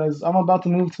base because I'm about to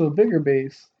move to a bigger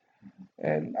base.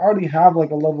 And I already have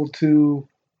like a level 2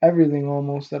 everything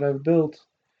almost that I've built.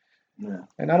 Yeah.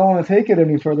 And I don't want to take it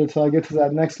any further till I get to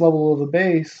that next level of the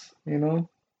base, you know?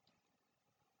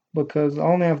 Because I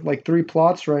only have like 3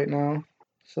 plots right now.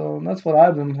 So that's what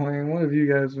I've been playing. What have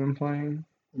you guys been playing?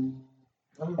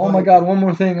 Oh my god, one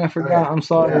more thing I forgot. I'm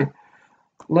sorry.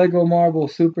 Lego Marvel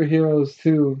Superheroes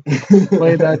 2.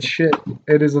 Play that shit.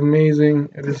 It is amazing.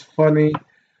 It is funny.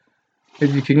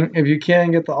 If you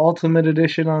can get the Ultimate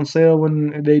Edition on sale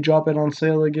when they drop it on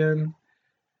sale again,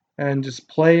 and just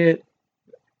play it.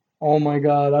 Oh my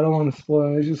god, I don't want to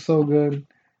spoil it. It's just so good.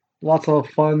 Lots of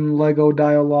fun Lego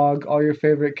dialogue, all your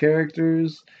favorite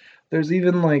characters. There's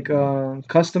even like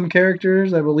custom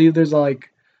characters. I believe there's like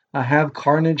a have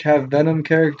Carnage, have Venom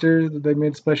character that they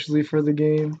made specially for the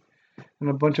game, and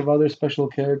a bunch of other special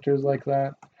characters like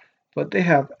that. But they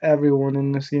have everyone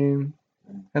in this game,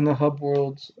 and the hub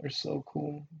worlds are so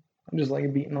cool. I'm just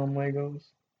like beating on Legos.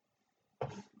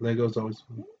 Lego's always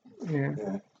fun.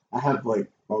 Yeah. I have like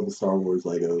all the Star Wars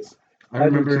Legos. I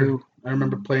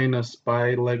remember playing a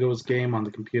Spy Legos game on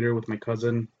the computer with my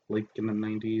cousin, like in the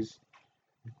 90s,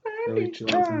 early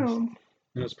 2000s.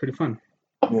 It was pretty fun.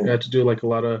 Yeah. You had to do like a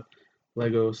lot of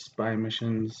Lego spy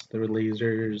missions. There were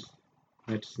lasers.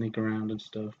 You had to sneak around and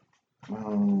stuff.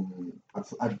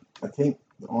 I think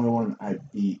the only one I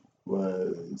beat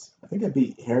was, I think I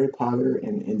beat Harry Potter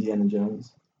and Indiana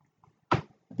Jones. I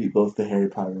beat both the Harry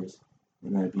Potters.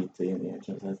 And I beat the Indiana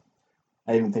Jones.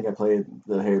 I even think I played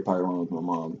the Harry Potter one with my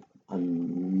mom. I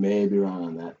may be wrong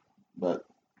on that, but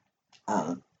I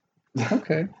don't know.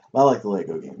 Okay. I like the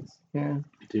Lego games. Yeah. Me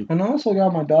too. And I also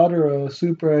got my daughter a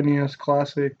Super NES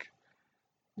Classic,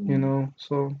 you know,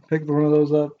 so picked one of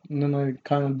those up, and then I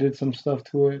kind of did some stuff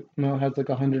to it. Now it has like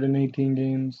 118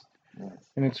 games, Nice.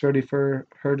 and it's ready for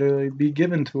her to be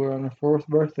given to her on her 4th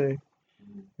birthday.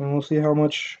 And we'll see how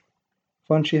much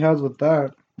fun she has with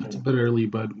that. It's a bit early,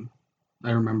 but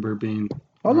I remember being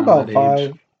I was around about that 5.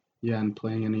 age. Yeah, and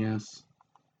playing NES.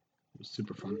 It was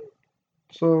super fun.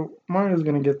 So Mario's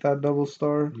gonna get that double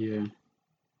star. Yeah.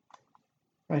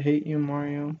 I hate you,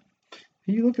 Mario.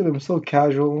 You look at him so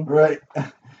casual. Right.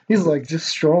 He's like just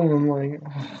strolling like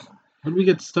How did we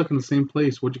get stuck in the same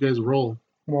place? What'd you guys roll?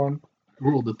 1. I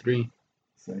rolled a 3.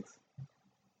 6.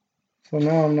 So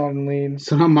now I'm not in lead.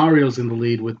 So now Mario's in the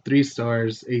lead with 3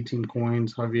 stars, 18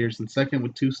 coins. Javier's in second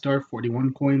with 2 stars,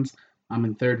 41 coins. I'm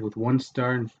in third with 1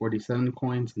 star and 47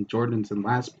 coins. And Jordan's in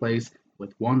last place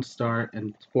with 1 star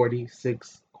and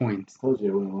 46 coins. Told you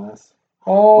it wouldn't last.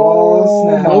 Oh,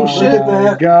 snap. Oh, shit. Look at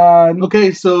that. God.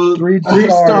 Okay, so Three 3 stars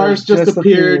stars just just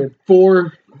appeared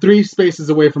 3 spaces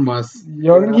away from us.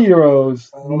 Young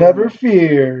heroes, Oh. never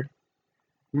fear.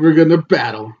 We're gonna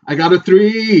battle. I got a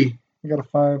 3. I got a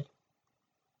 5.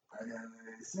 I got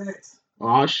a 6.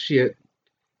 Oh shit.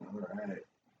 Alright.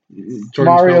 Jordan's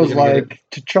Mario's probably gonna get like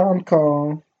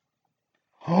Chachanka.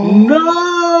 it.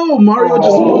 No! Mario just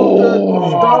moved the Oh.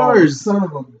 stars. Son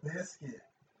of a biscuit.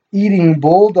 Eating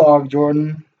bulldog,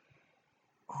 Jordan.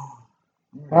 Oh,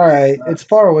 All right, sucks. it's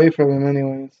far away from him,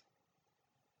 anyways.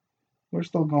 We're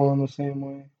still going the same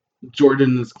way.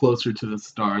 Jordan is closer to the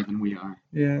star than we are.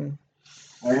 Yeah.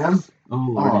 I am? Oh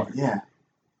Oh, lord. yeah.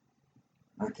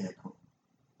 Okay, cool.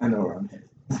 I know where I'm headed.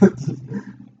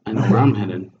 I know where I'm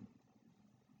headed.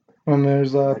 And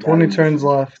there's I got 20 it. turns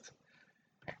left.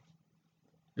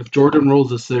 If Jordan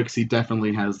rolls a 6, he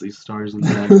definitely has these stars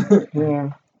instead.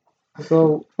 Yeah.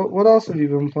 So, what else have you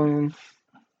been playing?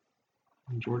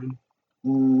 Jordan?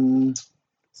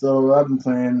 So I've been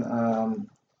playing.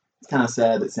 It's kind of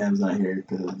sad that Sam's not here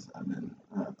because I've been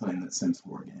playing the Sims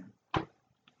 4 game,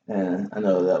 and I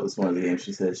know that was one of the games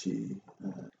she said she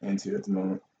into at the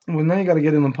moment. Well, now you got to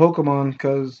get into Pokemon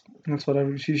because that's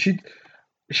whatever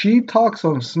she talks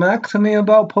some smack to me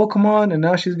about Pokemon, and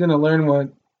now she's gonna learn what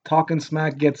talking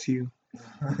smack gets you,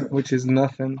 which is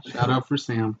nothing. Shout out for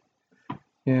Sam.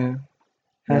 Yeah.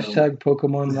 Hashtag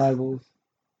Pokemon rivals.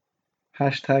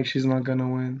 Hashtag she's not gonna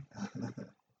win.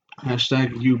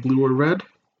 Hashtag you blue or red.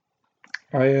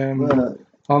 I am. But,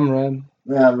 I'm red.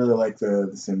 yeah, I really like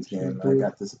the Sims game. I Blue.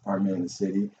 got this apartment in the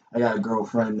city. I got a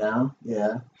girlfriend now.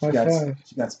 Yeah, High five.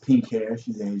 she got pink hair.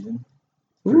 She's Asian.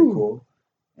 Pretty Ooh. cool.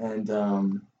 And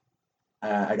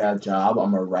I got a job.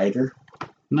 I'm a writer.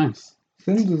 Nice.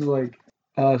 Sims is like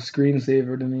a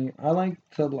screensaver to me. I like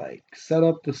to like set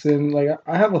up the Sims. Like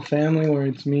I have a family where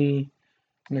it's me,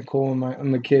 Nicole,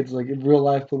 and the kids. Like in real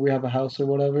life, but we have a house or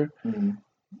whatever. Mhm.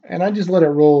 And I just let it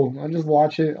roll. I just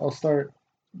watch it. I'll start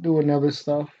doing other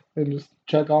stuff and just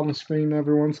check on the screen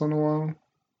every once in a while.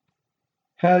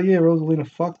 Hell yeah, Rosalina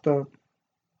fucked up.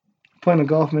 Playing a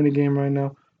golf mini game right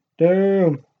now.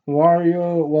 Damn.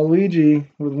 Waluigi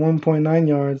with 1.9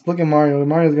 yards. Look at Mario.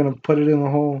 Mario's gonna put it in the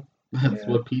hole. That's Yeah.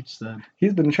 what Peach said.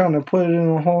 He's been trying to put it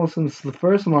in the hole since the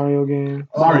first Mario game.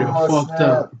 Mario fucked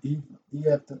up. He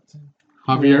effed up too.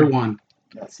 Javier Yeah. won.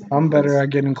 Got second I'm better place. at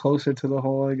getting closer to the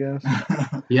hole, I guess.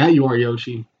 Yeah, you are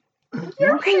Yoshi.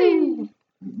 But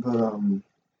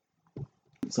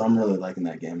so I'm really liking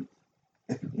that game.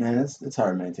 Man, it's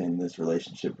hard maintaining this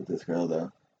relationship with this girl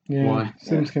though. Yeah, Why?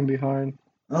 Sims can be hard.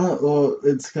 Well,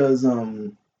 it's because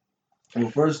well,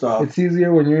 first off, It's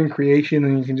easier when you're in creation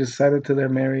and you can just set it to they're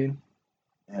married.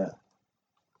 yeah.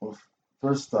 Well,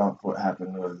 first off, what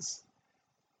happened was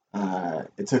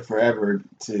it took forever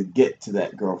to get to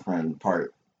that girlfriend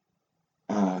part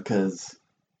because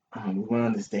we went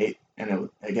on this date and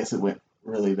I guess it went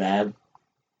really bad,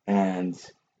 and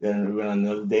then we went on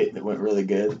another date that went really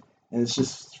good, and it's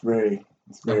just it's very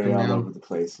and all down. over the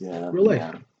place. Yeah, up Real and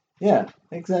life. down. Yeah,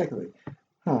 exactly.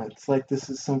 Huh, it's like this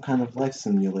is some kind of life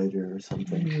simulator or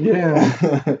something. Yeah.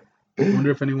 I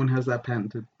wonder if anyone has that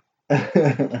patented.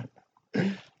 But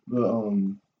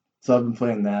so I've been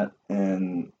playing that,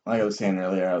 and like I was saying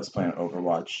earlier, I was playing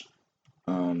Overwatch.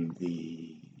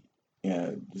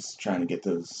 Just trying to get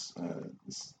those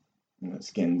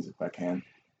skins if I can,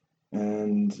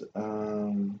 and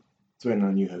it's waiting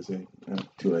on you, Jose.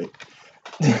 Too late.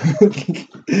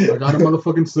 I got a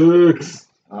motherfucking 6.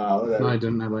 Whatever. No, I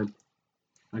didn't. I lied.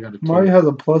 I got a 2. Mario has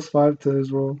a +5 to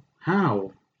his roll.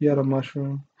 How? He had a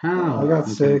mushroom. How? I got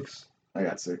Okay. 6. I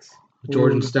got 6.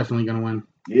 Jordan's Ooh. definitely gonna win.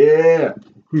 Yeah.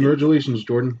 Congratulations,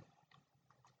 Jordan.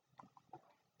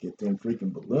 Get them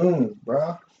freaking balloons,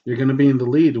 bro. You're gonna be in the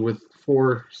lead with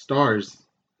 4 stars.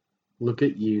 Look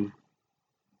at you.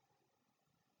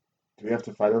 Do we have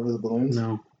to fight over the balloons?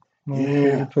 No, No,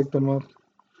 Yeah. you picked them up.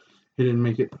 he didn't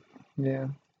make it. Yeah.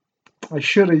 I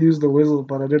should have used the whistle,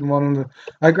 but I didn't want him to.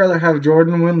 I'd rather have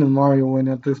Jordan win than Mario win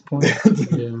at this point.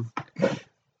 Yeah.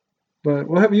 But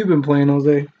what have you been playing,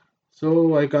 Jose?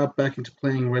 So I got back into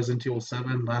playing Resident Evil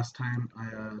 7. Last time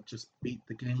I just beat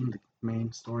the game, the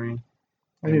main story.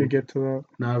 I need to get to that.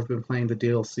 Now I've been playing the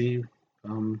DLC.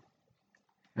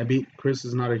 I beat Chris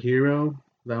is Not a Hero.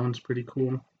 That one's pretty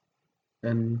cool.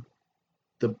 And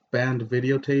the banned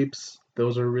videotapes,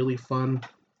 those are really fun.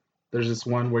 There's this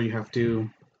one where you have to,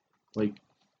 like,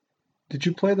 Did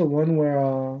you play the one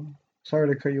where? Sorry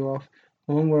to cut you off.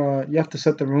 The one where you have to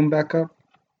set the room back up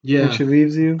when yeah, she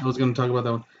leaves you. I was gonna talk about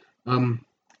that one.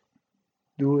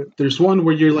 Do it. There's one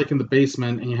where you're like in the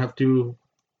basement and you have to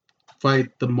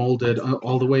fight the molded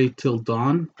all the way till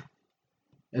dawn.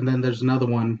 And then there's another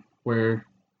one where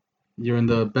you're in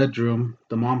the bedroom,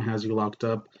 the mom has you locked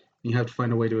up, and you have to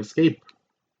find a way to escape.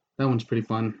 That one's pretty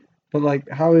fun. But like,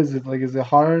 how is it? Like, is it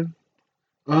hard?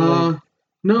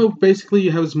 No, basically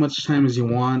you have as much time as you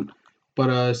want, but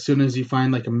as soon as you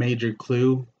find like a major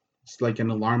clue, it's like an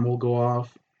alarm will go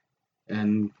off,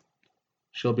 and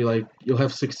she'll be like, you'll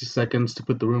have 60 seconds to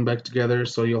put the room back together,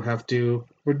 so you'll have to.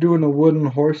 We're doing a wooden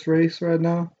horse race right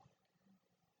now.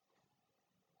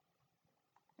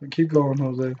 But keep going,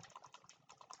 Jose.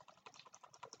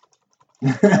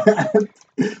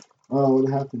 Oh,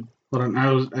 what happened? Hold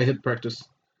on, I hit practice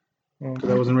Oh. because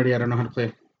I wasn't ready. I don't know how to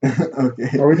play.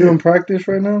 Okay. Are we doing practice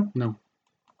right now? No.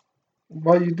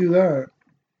 Why you do that?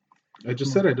 I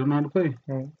just said I don't know how to play.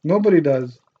 Oh, nobody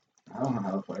does. I don't know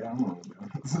how to play. I don't know what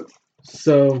I'm doing.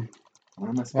 So Why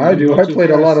am I I spelling? do. go I too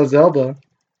played a lot fast. of Zelda.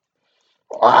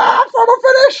 Photo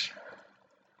finish!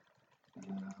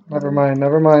 Never mind,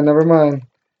 never mind, never mind.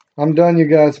 I'm done, you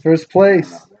guys. First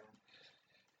place.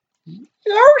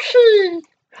 Yoshi!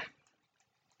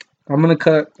 I'm gonna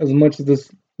cut as much of this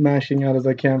mashing out as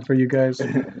I can for you guys.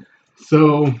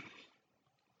 So,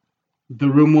 the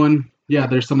room one, yeah,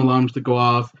 there's some alarms that go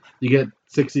off. You get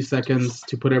 60 seconds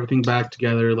to put everything back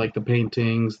together, like the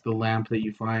paintings, the lamp that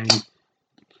you find.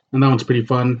 And that one's pretty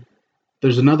fun.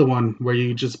 There's another one where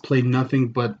you just play nothing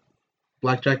but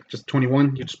blackjack, just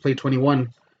 21. You just play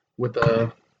 21 with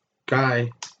a guy.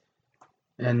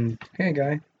 And Hey,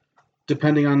 guy.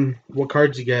 depending on what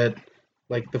cards you get,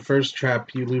 like the first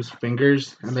trap, you lose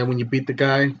fingers. And then when you beat the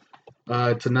guy,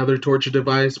 it's another torture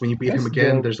device. When you beat him That's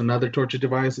again, dope. there's another torture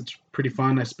device. It's pretty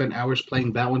fun. I spent hours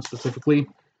playing that one specifically.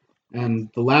 And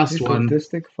the last You one,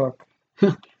 sadistic fuck.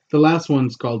 the last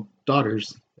one's called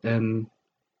Daughters, and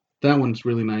that one's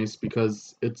really nice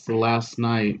because it's the last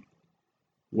night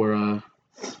where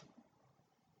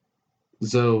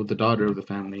Zoe, the daughter of the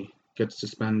family, gets to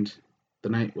spend the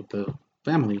night with the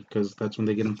family because that's when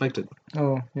they get infected.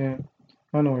 Oh, yeah.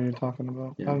 I know what you're talking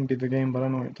about. Yeah. I haven't beat the game, but I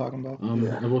know what you're talking about.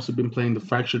 Yeah. I've also been playing the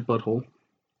Fractured Butthole,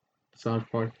 South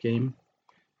Park game,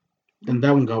 and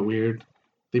that one got weird.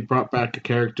 They brought back a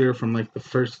character from like the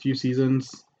first few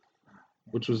seasons,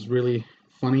 which was really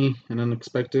funny and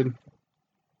unexpected.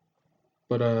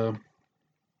 But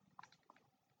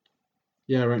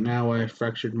yeah, right now I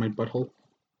fractured my butthole,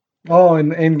 Oh, in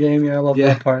the end game, yeah, I love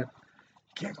Yeah. that part.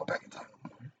 You can't go back in time.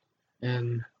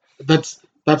 and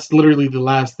that's literally the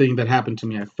last thing that happened to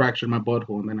me. I fractured my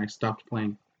butthole, and then I stopped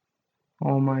playing.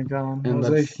 Oh my god. And Jose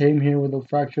that's- came here with a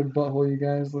fractured butthole, you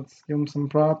guys. Let's give him some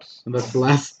props. And that's the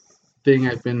last thing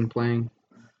I've been playing.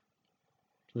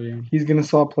 So yeah, He's gonna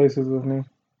swap places with me.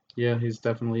 yeah, he's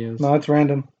definitely is. No, it's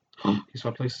random. He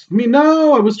swapped places. Me,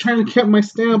 no! I was trying to get my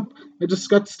stamp. I just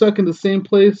got stuck in the same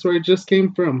place where I just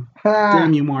came from. Ha!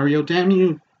 Damn you, Mario! Damn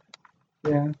you!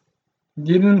 Yeah.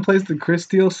 You didn't play the Chris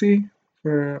DLC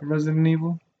for Resident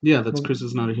Evil? Yeah, that's Chris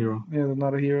is Not a Hero. Yeah, the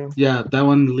Not a Hero. Yeah, that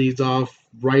one leads off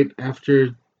right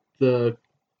after the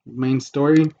main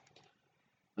story.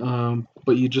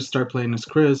 But you just start playing as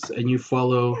Chris, and you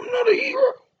follow Not a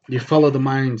hero. you follow the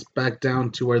mines back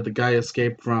down to where the guy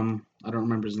escaped from. I don't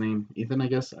remember his name. Ethan, I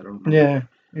guess. I don't remember.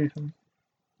 Yeah.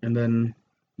 And then,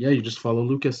 yeah, you just follow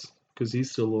Lucas because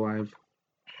he's still alive.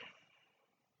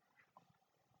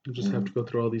 You just have to go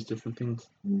through all these different things.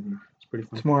 Mhm. It's pretty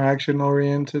fun. It's more action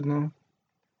oriented now.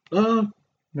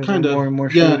 There's Kind of. more and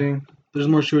more Yeah. shooting. There's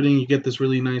more shooting. You get this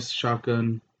really nice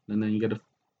shotgun, and then you get a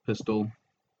pistol.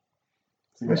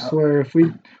 I swear,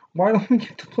 why don't we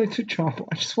get to play Chomp?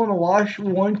 I just want to watch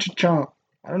one Chomp.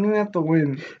 I don't even have to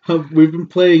win. We've been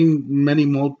playing many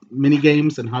mini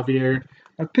games, and Javier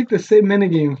I picked the same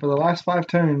minigame for the last 5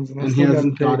 turns, and I And he still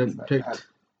hasn't got gotten picked.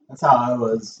 That's how I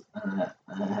was. I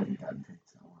hadn't gotten picked.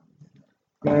 So I wanted to do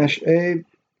that. Mash A.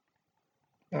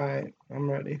 Alright, I'm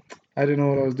ready. I didn't know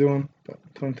what I was doing, but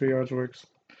 23 yards works.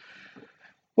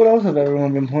 What else has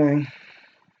everyone been playing?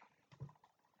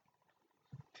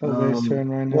 It's Jose's turn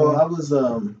right now. Well, I was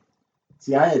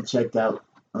see, I had checked out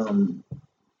what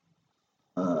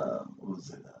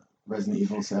was it? Resident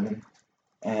Evil 7,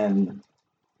 and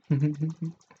shut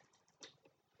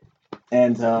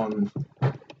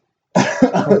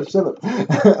up.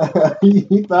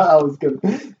 he thought I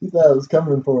was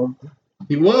coming for him.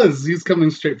 He's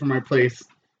coming straight from my place.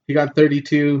 He got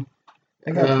 32.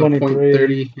 I got 23.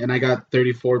 30, and I got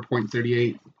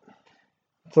 34.38.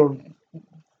 So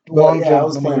But yeah, I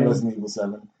was playing Resident Evil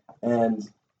 7, and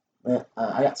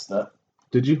I got stuck.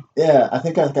 Did you? Yeah, I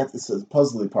think I got this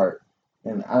puzzly part,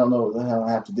 and I don't know what the hell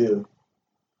I have to do.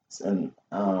 And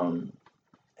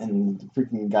the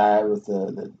freaking guy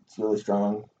that's really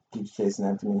strong keeps chasing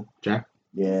after me. Jack?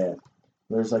 Yeah.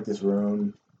 There's like this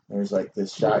room. There's like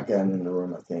this shotgun in the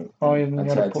room, I think. Oh, yeah, I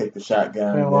try to take the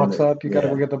shotgun. When it locks up, you gotta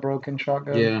go get the broken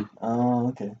shotgun. Yeah. Oh,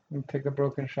 okay. You take the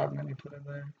broken shotgun, you put it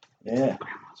there. Yeah.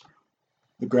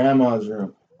 The grandma's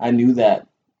room. I knew that.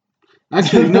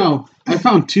 Actually, no. I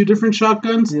found 2 different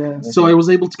shotguns. Yeah. So I was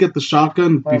able to get the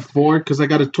shotgun before, because I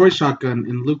got a toy shotgun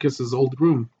in Lucas's old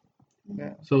room.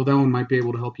 Yeah. So that one might be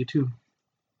able to help you too.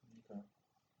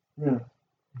 Yeah.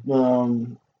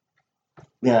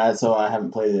 Yeah, so I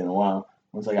haven't played it in a while.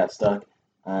 Once I got stuck,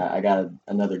 I got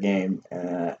another game,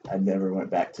 and I never went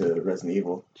back to Resident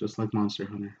Evil. Just like Monster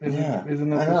Hunter. Isn't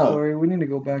that the story? We need to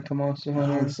go back to Monster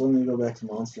Hunter. I still need to go back to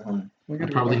Monster Hunter. I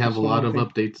probably have a lot of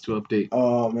updates to update.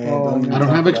 Oh, man. I don't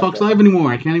have Xbox Live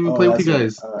anymore. I can't even play with you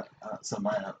guys. So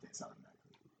mine updates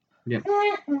automatically. Yeah.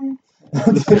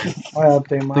 I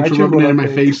update mine. Thanks for rubbing it in my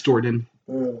face, Jordan.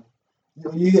 You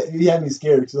had me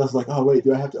scared because I was like, oh, wait,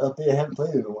 do I have to update? I haven't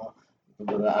played it in a while.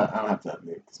 But I don't have to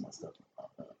update because my stuff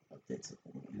updates.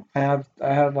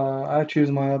 I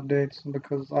choose my updates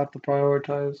because I have to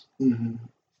prioritize. Mm-hmm.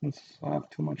 Since I have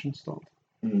too much installed.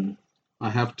 Mm. I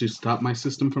have to stop my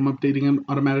system from updating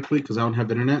automatically because I don't have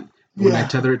internet. When I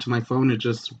tether it to my phone, it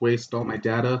just wastes all my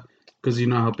data. Because you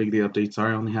know how big the updates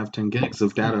are. I only have 10 gigs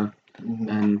of data. Mm-hmm.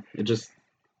 And it just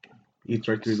eats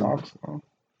right through them. Bro.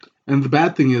 And the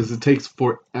bad thing is it takes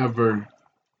forever.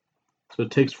 So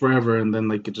it takes forever, and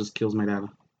then it just kills my data.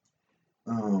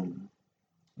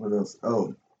 What else?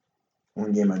 Oh,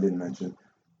 one game I didn't mention.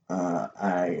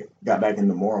 I got back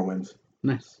into Morrowind.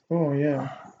 Nice. Oh yeah.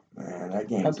 Man, that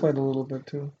game. I played a little bit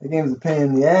too. That game's a pain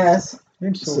in the ass.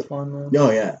 It's so fun, man. Oh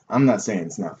yeah, I'm not saying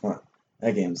it's not fun.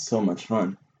 That game's so much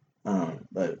fun.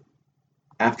 But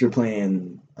after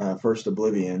playing first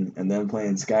Oblivion and then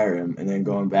playing Skyrim and then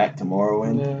going back to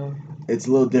Morrowind, it's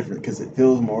a little different because it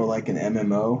feels more like an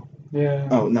MMO. Yeah.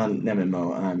 Oh, not an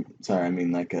MMO. I'm sorry. I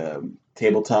mean like a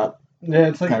tabletop. Yeah,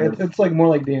 it's like it's like more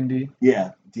like D&D.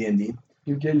 Yeah, D&D.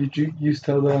 You get used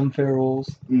to the unfair rules.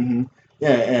 Mm-hmm.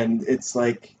 Yeah, and it's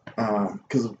like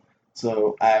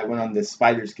so I went on this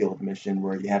Spiders Guild mission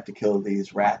where you have to kill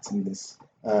these rats in this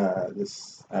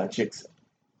chick's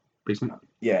basement.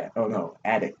 Yeah. Oh no,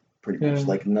 attic. Pretty much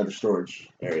like another storage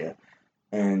area,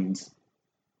 and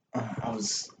I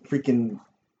was freaking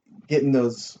hitting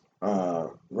those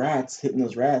rats,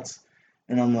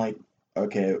 and I'm like,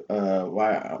 okay,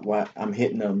 why I'm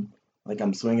hitting them, like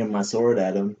I'm swinging my sword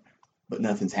at them, but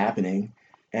nothing's happening,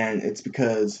 and it's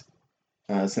because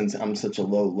since I'm such a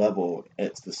low level,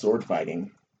 it's the sword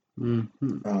fighting.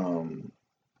 Mm-hmm.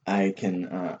 I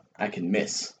can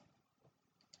miss.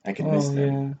 I can miss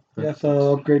them. Yeah. You have to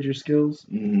upgrade your skills.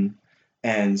 Mm-hmm.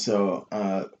 And so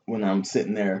when I'm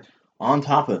sitting there on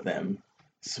top of them,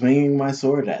 swinging my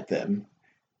sword at them,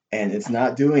 and it's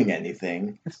not doing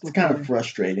anything, it's kind of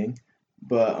frustrating.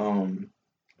 But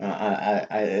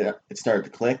it started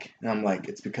to click, and I'm like,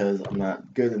 it's because I'm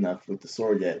not good enough with the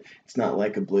sword yet. It's not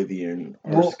like Oblivion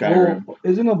or Skyrim.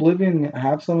 Isn't Oblivion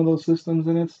have some of those systems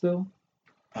in it still?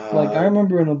 I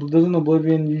remember doesn't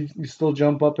Oblivion you still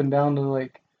jump up and down to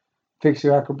fix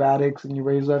your acrobatics and you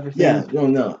raise everything? Yeah,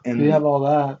 no, and you have all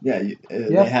that. Yeah, you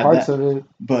have parts of it.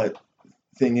 But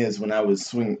thing is, when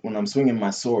I'm swinging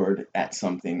my sword at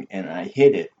something and I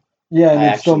hit it, and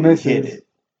it still misses. Hit it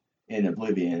in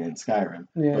Oblivion and Skyrim,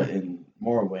 but in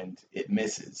Morrowind it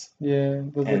misses. Yeah,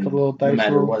 there's a little dice no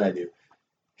matter roll. what I do,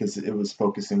 because it was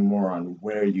focusing more on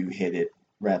where you hit it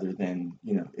rather than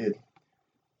it.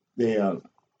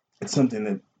 It's something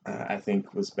that I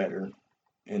think was better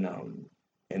in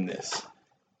this.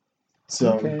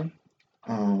 So, in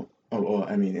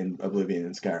Oblivion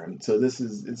and Skyrim. So it's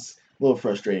a little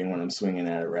frustrating when I'm swinging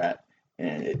at a rat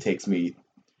and it takes me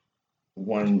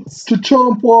once. To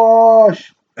chomp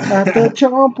wash at the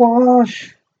chomp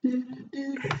wash. At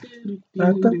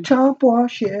the chomp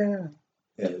wash, yeah.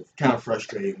 Yeah, it's kind of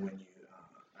frustrating when you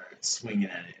are swinging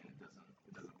at it and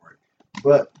it doesn't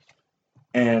work.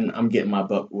 And I'm getting my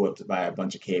butt whooped by a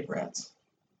bunch of cave rats.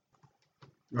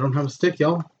 I don't have a stick,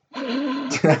 y'all. So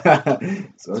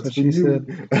That's what she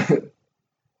said.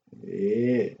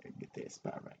 Yeah, get that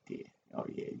spot right there. Oh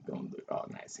yeah, you're gonna look all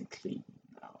nice and clean.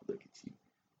 Oh, look at you.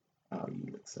 Oh,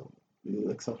 you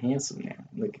look so handsome now.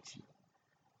 Look at you.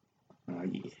 Oh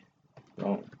yeah.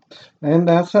 Boom. And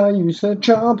that's how you said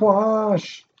chomp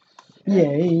wash. Yeah,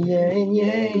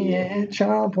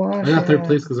 chomp wash. I got third yeah.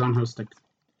 place because I don't have a stick.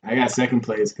 I got second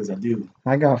place because I do.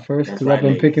 I got first That's because right, I've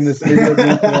been picking this ladies. video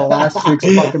game for the last 6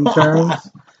 fucking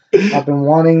turns. I've been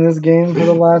wanting this game for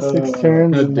the last 6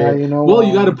 turns, and now you know. Well,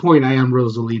 you got a point. I am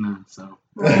Rosalina, so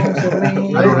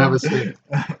Rosalina. I don't have a stick.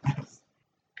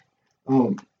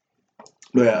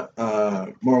 But yeah,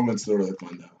 Morrowind's still really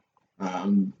fun though.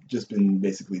 I'm just been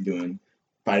basically doing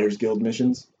Fighters Guild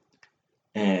missions,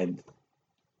 and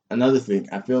another thing,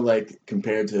 I feel like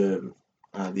compared to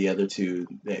the other two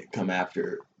that come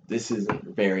after, this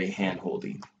isn't very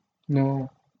handholdy. No.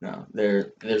 No,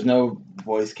 there's no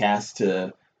voice cast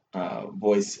to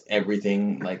voice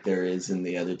everything like there is in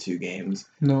the other two games.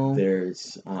 No.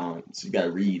 There's so you got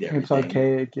to read everything. It's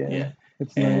archaic, yeah. Yeah.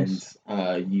 It's And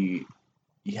nice.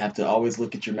 you have to always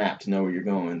look at your map to know where you're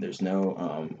going. There's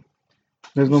no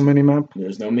mini map.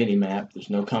 There's no mini map. There's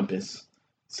no compass.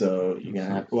 So you're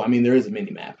gonna have. Well, I mean, there is a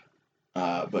mini map,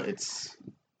 but it's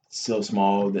so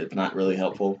small that it's not really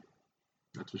helpful.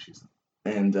 That's what she said.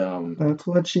 And That's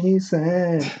what she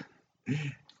said.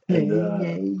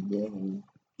 and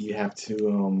you have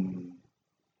to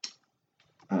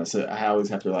so I always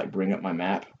have to like bring up my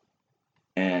map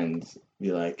and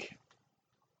be like,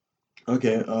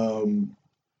 okay,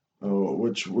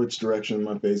 which direction am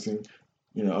I facing?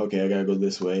 You know, okay, I gotta go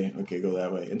this way. Okay, go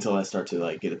that way. Until I start to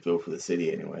like get a feel for the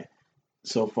city anyway.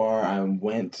 So far, I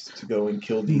went to go and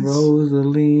kill these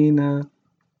Rosalina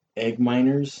egg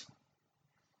miners,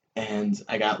 and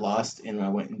I got lost and I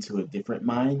went into a different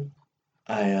mine.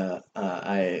 I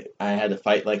had to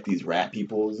fight like these rat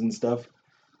peoples and stuff,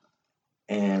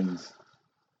 and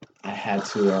I had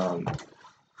to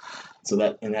so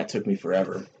that took me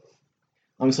forever.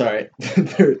 I'm sorry,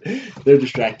 they're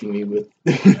distracting me with.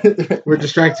 We're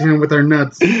distracting him with our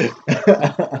nuts.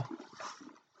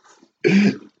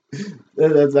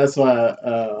 That's why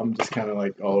I'm just kind of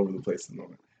like all over the place at the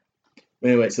moment. But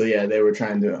anyway, so yeah, they were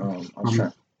trying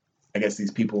to. I guess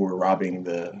these people were robbing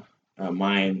the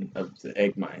mine of the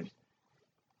egg mine,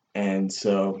 and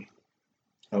so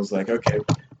I was like, okay,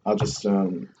 I'll just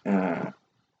go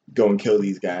and kill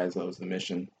these guys. That was the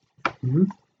mission. Mm-hmm.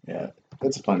 Yeah,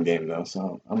 it's a fun game though,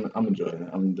 so I'm enjoying it.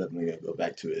 I'm definitely gonna go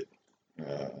back to it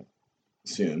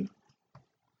soon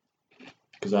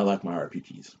because I like my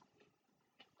RPGs.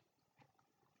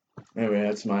 Anyway,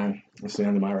 that's the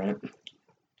end of my rant.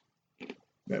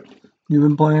 Yep. You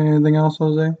been playing anything else,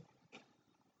 Jose?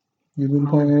 You been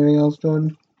playing anything else,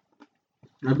 Jordan?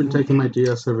 I've been taking my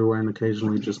DS everywhere and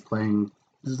occasionally just playing.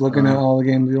 Just looking at all the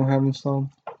games you don't have installed.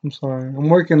 I'm sorry. I'm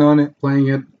working on it.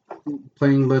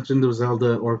 Playing Legend of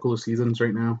Zelda Oracle of Seasons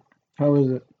right now. How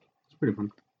is it? It's pretty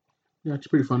fun. Yeah, it's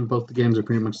pretty fun. Both the games are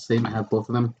pretty much the same. I have both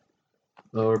of them.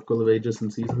 Oracle of Ages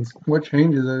and Seasons. What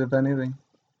changes it, if anything?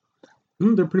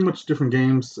 They're pretty much different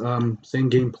games. Same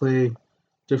gameplay,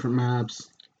 different maps.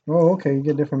 Oh, okay. You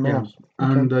get different maps. Yeah.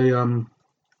 Okay. And the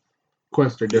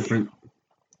quests are different.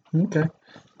 Okay.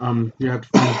 You have to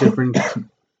find different.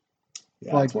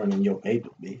 Yeah, like one in your paper,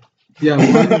 B. Yeah,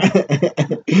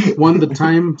 one the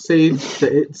time sage,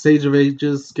 the Sage of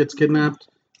Ages gets kidnapped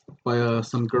by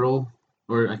some girl,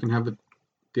 or I can have it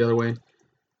the other way.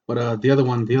 But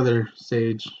the other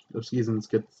Sage of Seasons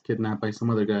gets kidnapped by some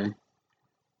other guy.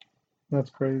 That's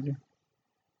crazy.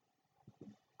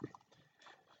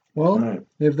 Well,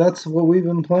 if that's what we've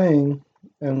been playing,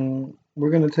 and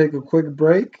we're going to take a quick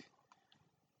break.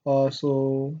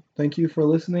 So thank you for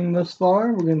listening thus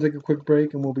far. We're going to take a quick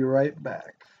break, and we'll be right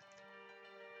back.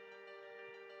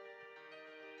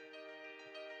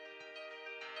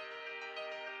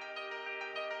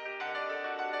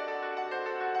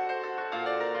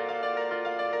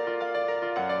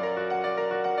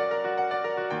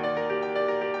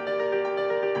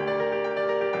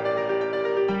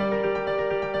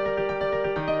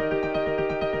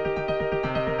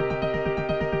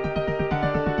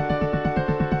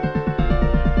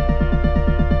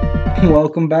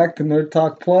 Welcome back to Nerd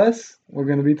Talk Plus. We're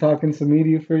going to be talking some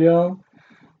media for y'all.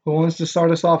 Who wants to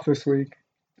start us off this week?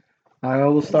 I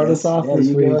will start us off yeah, this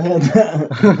you week. go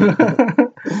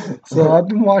ahead. So I've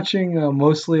been watching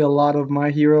mostly a lot of My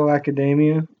Hero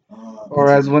Academia, or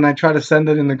me as too. when I try to send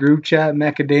it in the group chat,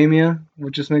 Macadamia,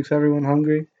 which just makes everyone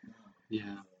hungry.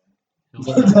 Yeah.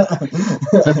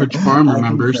 Pepperidge Farm I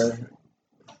remembers. concur.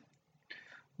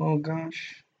 Oh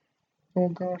gosh,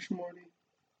 Morty.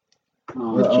 But,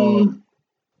 Oh,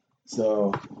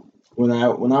 so when I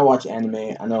watch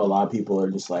anime, I know a lot of people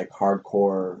are just like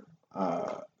hardcore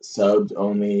subbed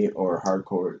only or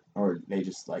hardcore or they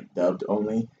just like dubbed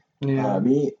only. Yeah,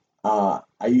 Me, I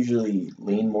usually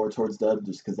lean more towards dub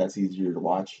just because that's easier to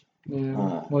watch. yeah.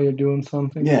 Uh, While you're doing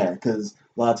something. yeah, because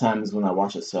a lot of times when I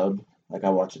watch a sub, like I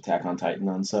watch Attack on Titan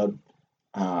on sub,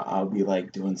 I'll be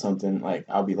like doing something, like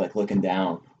I'll be like looking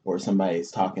down or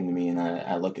somebody's talking to me and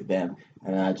I look at them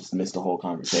and I just missed the whole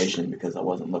conversation because I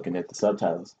wasn't looking at the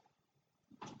subtitles.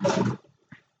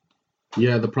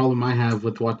 yeah. The problem I have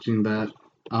with watching that,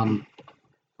 I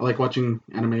like watching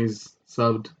animes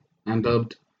subbed and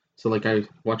dubbed. So like I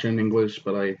watch it in English,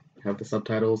 but I have the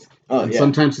subtitles. Oh And yeah,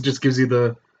 sometimes it just gives you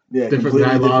the different completely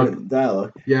dialogue. different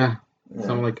dialogue. Yeah. Yeah.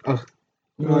 So I'm like, oh,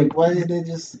 You're like, why did they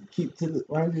just keep to the?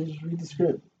 Why did they just read the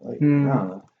script? Like, I don't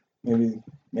know.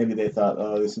 Maybe they thought,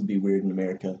 oh, this would be weird in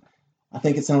America. I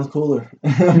think it sounds cooler.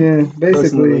 Yeah,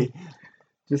 basically, Personally.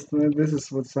 just this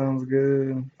is what sounds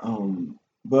good.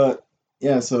 But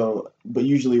yeah, but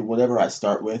usually whatever I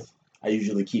start with, I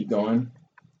usually keep going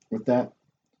with that.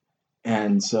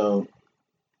 And so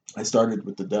I started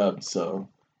with the dub, so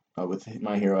with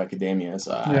My Hero Academia.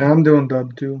 So Yeah, I'm doing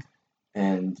dub too.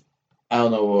 and I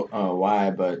don't know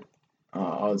why, but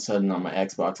all of a sudden on my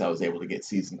Xbox I was able to get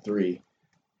season 3,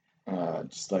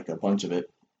 just like a bunch of it.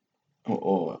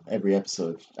 Every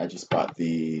episode I just bought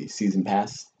the season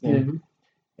pass thing. mhm.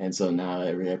 And so now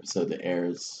every episode that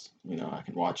airs, I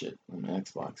can watch it on my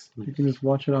Xbox. You can just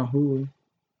watch it on Hulu.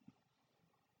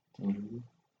 On Hulu?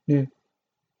 Yeah.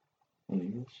 On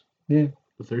English? Yeah.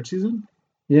 The third season?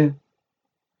 Yeah.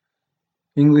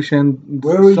 English and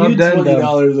Where were you subbed and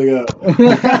 $20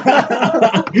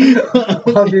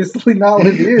 ago? Obviously not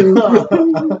with you.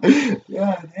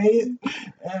 Yeah, dang it.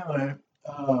 Anyway,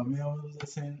 oh man, what was I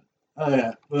saying? Oh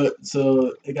yeah, but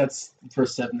so it got the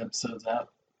first 7 episodes out.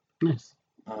 Nice.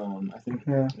 I think.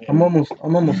 Yeah, I'm almost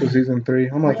to season 3.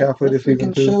 I'm like halfway to That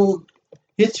season freaking 2. show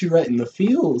hits you right in the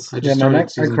feels. I Yeah, just man, started I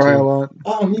season cry a 2. lot.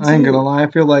 Oh, me too. I ain't gonna lie.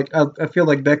 I feel like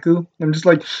Deku. I'm just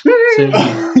like. Same.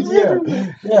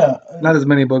 Yeah. Not as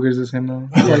many boogers as him though.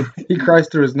 It's like he cries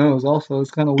through his nose. Also,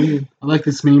 it's kind of weird. I like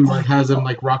this meme where it has him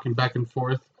like rocking back and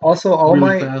forth Also,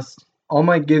 really fast. All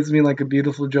Might gives me like a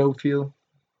beautiful Joe feel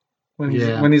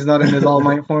Yeah. when he's not in his All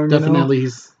Might form. Definitely,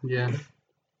 he's yeah.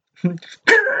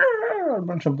 A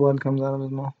bunch of blood comes out of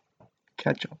his mouth.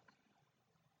 Ketchup,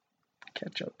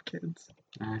 kids.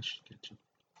 Ash ketchup.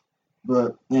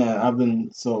 But yeah, I've been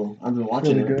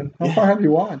watching Really it. good. How far have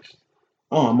you watched?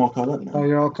 Oh, I'm all caught up now. Oh,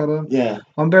 you're all caught up. Yeah.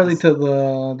 I'm barely to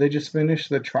the. They just finished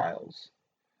the trials.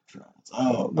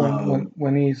 Oh.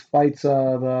 When he fights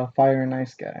the fire and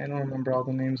ice guy. I don't remember all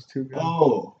the names too good.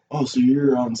 Oh. So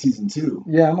you're on season 2.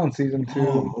 Yeah, I'm on season 2.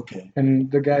 Oh, okay. And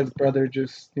the guy's brother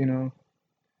just, he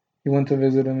went to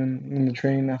visit him in the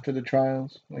train after the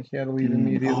trials. Like he had to leave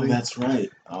immediately. Oh, that's right.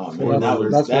 Oh So man,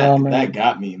 that's where I'm at. that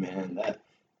got me, man. That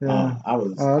Yeah.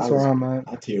 That's where I'm at.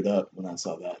 I teared up when I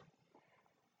saw that.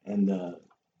 And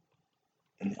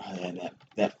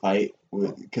that fight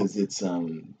because it's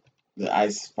the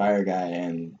ice fire guy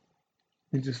and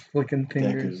He's just flicking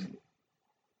fingers. Deku,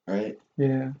 right?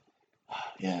 Yeah.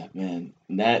 Yeah, man.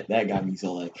 And that got me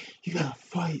so like, you gotta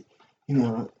fight,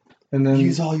 And then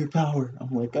use all your power.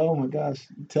 I'm like, oh my gosh,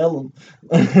 tell him.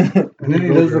 and then he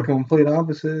does the complete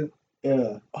opposite.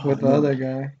 Yeah. With the other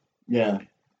guy. Yeah.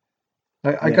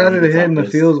 I got it a hit in the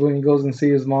feels when he goes and see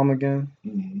his mom again.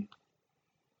 Mm-hmm.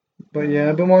 But yeah,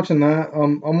 I've been watching that.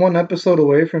 I'm one episode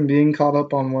away from being caught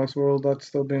up on Westworld. That's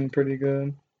still been pretty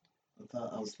good. I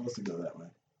thought I was supposed to go that way.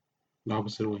 The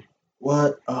opposite way.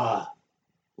 What?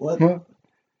 What? Huh?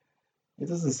 It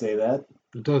doesn't say that.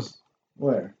 It does.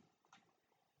 Where?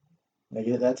 Did I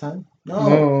get it that time?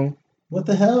 No. What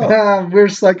the hell? We're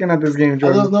sucking at this game, I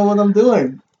Jordan. don't know what I'm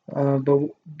doing. But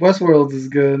Westworld is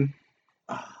good.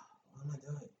 What am I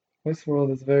doing?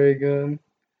 Westworld is very good.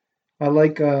 I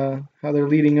like how they're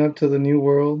leading up to the new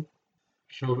world.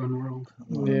 Shogun World.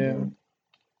 Yeah.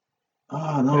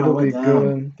 Oh no, It'll I went be down.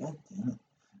 good. God damn it.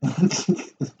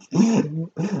 I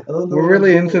don't know We're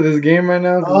really into this game right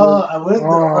now. I went the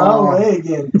wrong way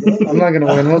again. Dang I'm not gonna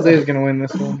win. Jose's gonna win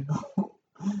this one.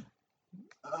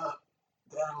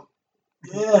 Damn.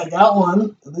 Yeah, I got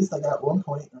one. At least I got 1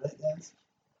 point, right, guys?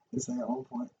 At least I got 1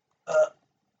 point.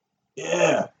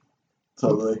 Yeah.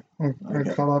 Totally. I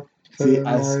Okay. caught up to See,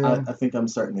 Mario. I think I'm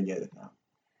starting to get it now.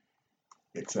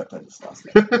 Except I just lost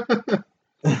it.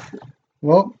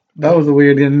 Well, that was a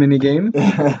weird mini game.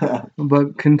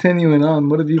 But continuing on,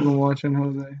 what have you been watching,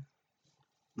 Jose?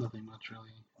 Nothing much really.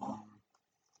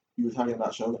 You were talking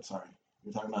about Shogun. Sorry, you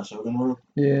were talking about Shogun World.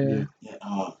 Yeah.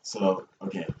 Yeah. So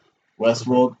okay,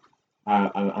 Westworld.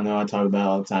 I know I talk about it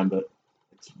all the time, but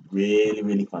it's really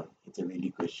really fun. It's a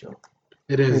really good show.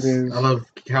 It is. It is. I love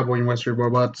Cowboy and Western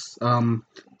robots.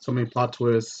 So many plot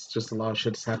twists. Just a lot of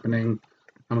shit's happening.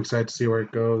 I'm excited to see where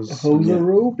it goes. Jose Yeah.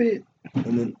 Robit.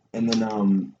 And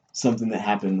then something that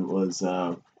happened was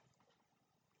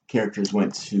characters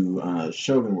went to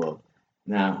Shogun World.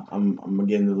 Now I'm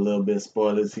getting a little bit of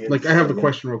spoilers here. Like, I have a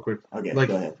question real quick. Okay, Like,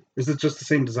 go ahead. is it just the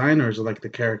same design, or is it like the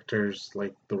characters,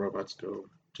 like the robots, go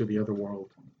to the other world?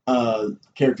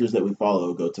 Characters that we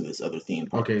follow go to this other theme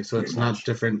park. Okay, so it's not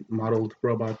different modeled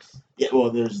robots. Yeah,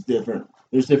 well, there's different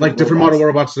Like different model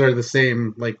robots that are the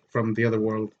same, like from the other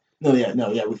world. No,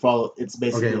 we follow. It's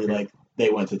basically Okay. like they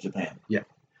went to Japan. Yeah.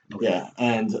 Okay. Yeah,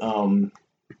 and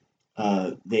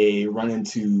they run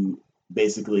into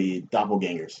basically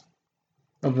doppelgangers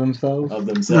Of themselves. of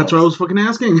That's what I was fucking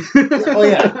asking. Oh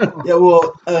yeah, yeah.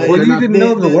 Well, Well, you didn't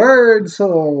know the word,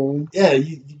 so. Yeah,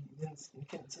 you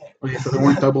couldn't say it. Okay, so they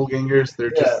weren't double gangers.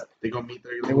 They're Yeah. just they go meet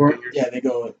their They little weren't- gangers. Yeah, they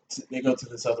go to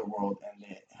this other world and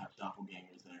they have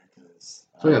doppelgangers there because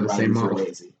So yeah, the same writers are model.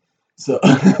 lazy. So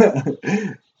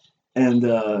and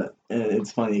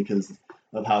it's funny because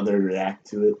of how they react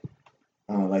to it.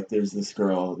 Like there's this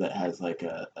girl that has like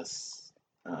a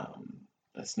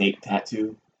snake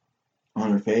tattoo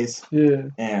on her face, Yeah.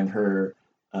 and her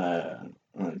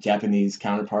Japanese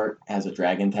counterpart has a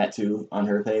dragon tattoo on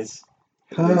her face.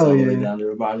 It goes all Hell the way yeah. down to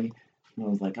her body. And I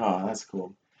was like, oh, that's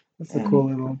cool. That's a cool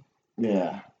little.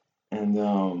 Yeah, and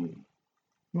I'm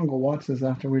gonna go watch this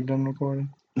after we're done recording.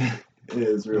 it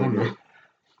is really Oh, no.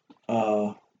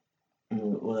 good.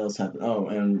 What else happened? Oh,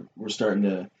 and we're starting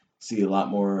to see a lot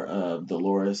more of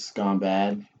Dolores gone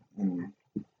bad. And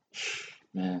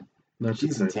man, That's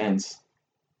she's exciting. intense.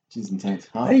 She's intense,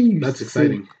 huh? That's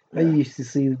exciting. I used to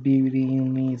see the beauty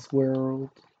in this world.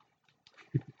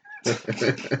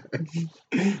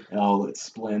 In all its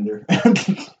splendor.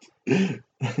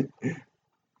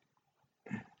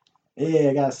 Yeah,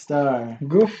 I got a star.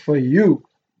 Good for you.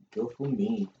 Go for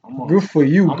me. Good for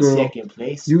you, I'm girl. second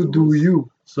place. You do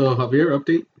you. So Javier,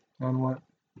 update. On what?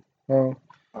 Oh.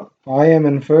 I am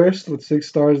in first with 6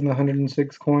 stars and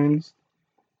 106 coins.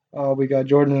 We got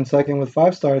Jordan in second with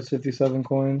 5 stars, 57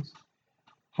 coins.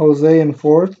 Jose in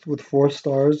fourth with 4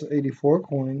 stars, 84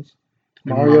 coins.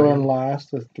 And Mario in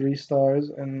last with 3 stars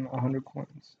and 100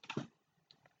 coins.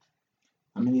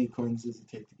 How many coins does it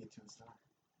take to get to a star?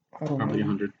 I don't Probably know.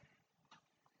 100.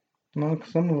 No,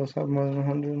 'cause some of us have more than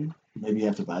 100. Maybe you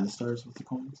have to buy the stars with the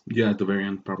coins? Yeah, at the very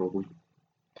end, probably.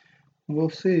 We'll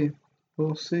see.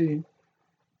 We'll see.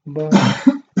 But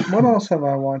what else have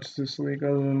I watched this week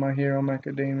other than My Hero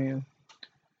Academia?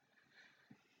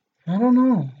 I don't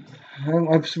know.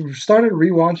 I've started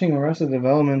rewatching Arrested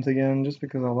Development again just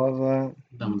because I love that.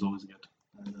 That one's always good.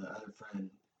 I had a friend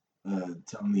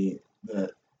tell me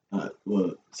that,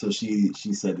 so she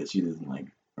said that she doesn't like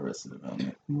Arrested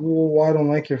Development. Well, I don't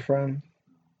like your friend.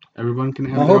 Everyone can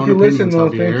have I their hope own you listen, opinions, though.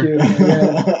 Thank Javier. you.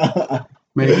 Yeah.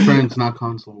 Make friends, not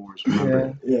console wars.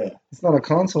 Remember. Yeah. Yeah. It's not a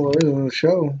console, it is a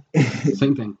show.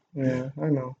 Same thing. Yeah, I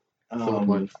know. Full of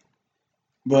life.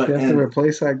 But You have to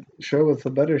replace that show with a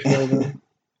better show, then.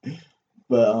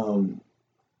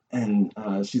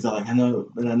 She's all like, I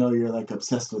know you're like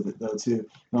obsessed with it though too.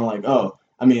 And I'm like, oh,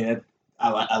 I mean,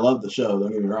 I love the show.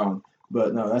 Don't get me wrong,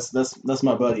 but no, that's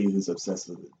my buddy who's obsessed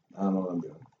with it. I don't know what I'm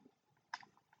doing.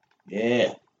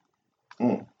 Yeah.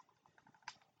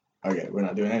 Okay, we're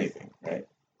not doing anything, right?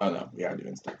 Oh no, we are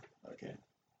doing stuff. Okay.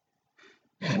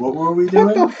 What were we What doing?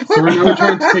 the fuck? So right now we're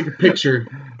trying to take a picture.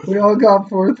 We all got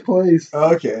 4th place.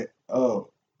 Okay. Oh.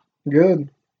 Good.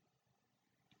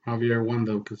 Javier won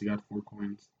though because he got 4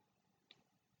 coins.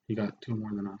 He got 2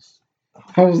 more than us.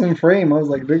 I was in frame. I was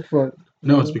like Bigfoot.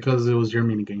 No, it's because it was your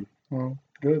mini game. Oh,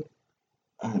 good.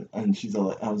 And she's all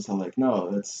like, I was all like,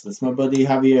 no, that's my buddy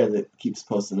Javier that keeps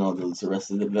posting all those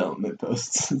Arrested Development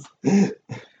posts.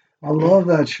 I love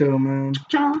that show, man.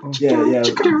 Yeah. 'Cause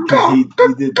he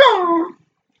did.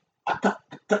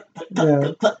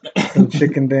 Yeah. Some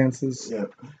chicken dances. Yeah.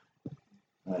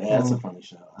 Yeah, it's a funny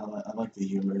show. I like the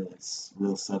humor. It's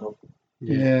real subtle.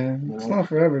 Yeah. It's not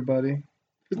for everybody.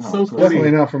 It's Oh, so of course. Definitely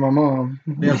funny. not for my mom.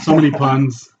 They have so many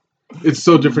puns. It's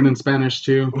so different in Spanish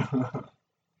too.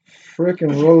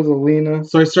 Frickin' Rosalina.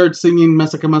 So I started singing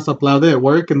Mesa que Mesa Aplaude at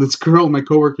work, and this girl, my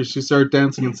coworker, she started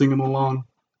dancing and singing along.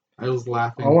 I was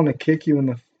laughing. I want to kick you in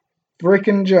the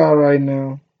freaking jaw right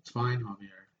now. It's fine, Javier.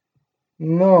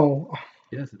 No,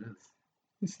 Yes, it is.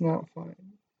 it's not fine.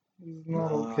 It's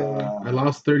not okay. I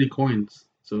lost 30 coins,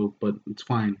 but it's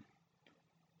fine.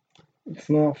 It's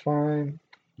not fine.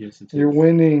 Yes, it is. You're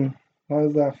winning. How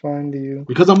is that fine to you?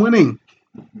 Because I'm winning.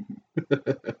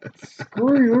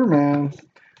 Screw your man.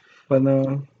 But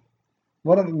no.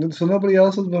 So nobody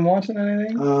else has been watching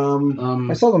anything?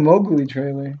 I saw the Mowgli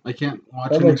trailer. I can't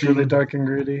watch That looks really anything dark and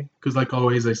gritty. because, like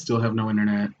always, I still have no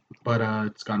internet. But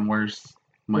it's gotten worse.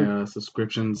 My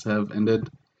subscriptions have ended,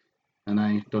 and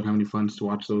I don't have any funds to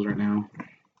watch those right now.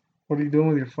 What are you doing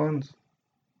with your funds?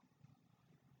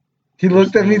 He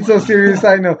looked at me so serious.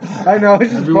 I know. I was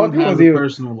just Everyone fucking has with a you.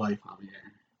 personal life, Javier.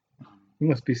 You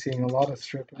must be seeing a lot of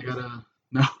strippers.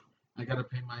 I gotta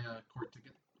pay my court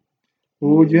ticket.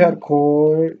 Ooh, you had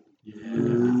court. Yeah.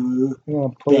 I'm gonna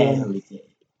pull on.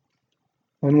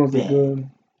 When was it good?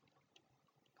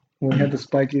 When he had the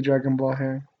spiky Dragon Ball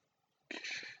hair.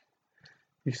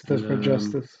 He stood for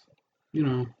justice. You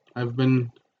know, I've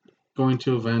been going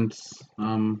to events.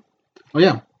 Oh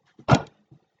yeah.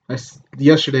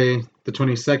 Yesterday, the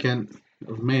 22nd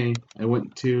of May, I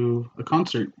went to a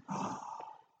concert.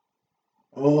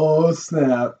 Oh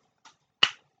snap!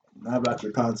 How about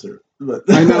your concert?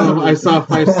 I know. I saw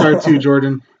 5 Star 2,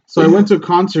 Jordan. So I went to a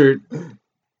concert.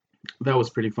 That was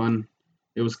pretty fun.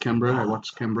 It was Kembra. I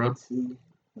watched Kembra.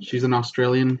 She's an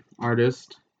Australian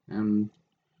artist, and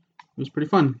it was pretty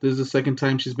fun. This is the second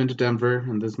time she's been to Denver,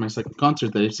 and this is my second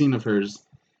concert that I've seen of hers.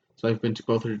 So I've been to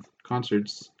both her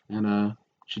concerts, and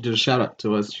she did a shout out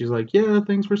to us. She's like, "Yeah,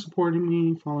 thanks for supporting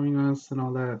me, following us, and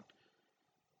all that."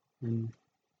 And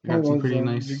I got some pretty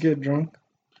nice. Did you get drunk?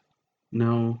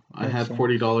 No, I had so.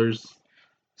 $40.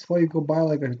 That's why you go buy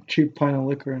like a cheap pint of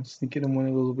liquor and sneak it in one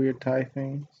of those weird Thai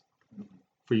things.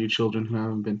 For you children who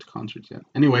haven't been to concerts yet.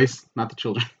 Anyways, not the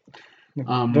children.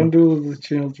 Don't do it with the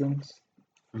children's.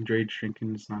 Underage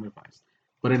drinking is not advised.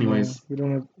 But anyways,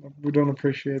 yeah, we don't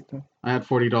appreciate that. I had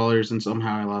 $40 and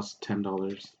somehow I lost $10.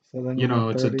 So then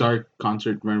it's a dark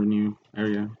concert revenue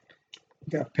area.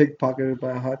 You got pickpocketed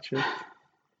by a hot chick.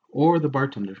 Or the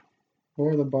bartender.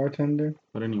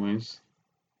 But anyways.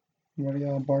 What are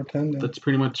y'all bartending? That's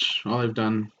pretty much all I've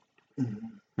done. Mm-hmm.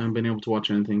 I haven't been able to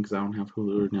watch anything because I don't have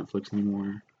Hulu or Netflix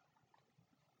anymore.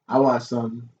 I watched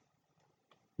some.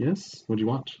 Yes? What'd you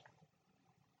watch?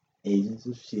 Agents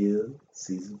of S.H.I.E.L.D.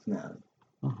 season finale.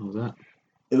 Oh, how was that?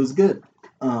 It was good.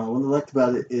 What I liked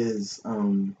about it is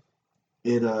what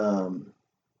did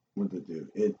it do?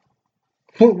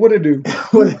 What it do?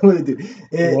 What it do?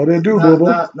 What it do, Bobo?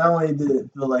 Not only did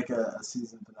it feel like a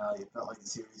season finale, it felt like a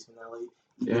series finale.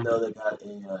 Even though they got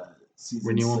a season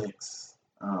renewal. 6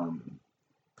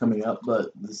 coming up,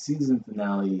 but the season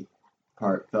finale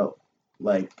part felt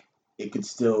like it could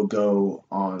still go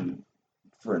on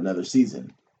for another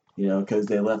season, because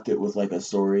they left it with like a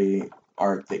story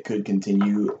arc that could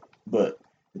continue, but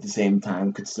at the same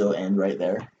time could still end right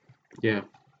there. Yeah.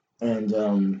 And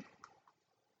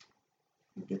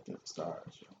get the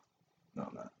stars. No,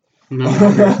 I'm not.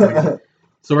 No.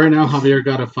 So right now Javier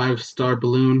got a 5-star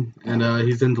balloon, and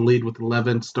he's in the lead with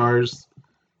 11 stars.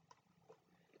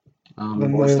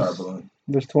 4-star balloon.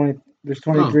 There's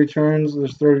 23 turns.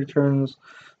 There's 30 turns.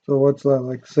 So what's that?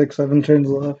 Like 6-7 turns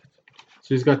left.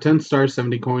 So he's got 10 stars,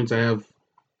 70 coins. I have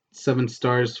 7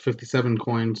 stars, 57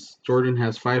 coins. Jordan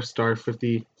has 5 star,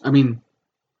 60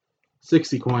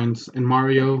 coins, and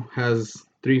Mario has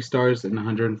 3 stars and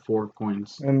 104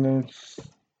 coins. And there's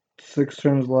 6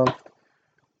 turns left.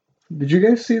 Did you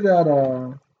guys see that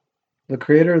the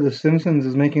creator of The Simpsons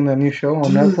is making that new show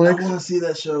on Netflix? I want to see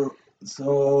that show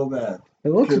so bad.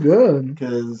 It looks good.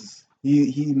 Because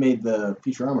he made the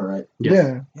Futurama, right? Yes.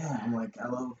 Yeah. Yeah, I'm like, I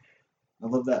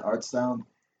love that art style.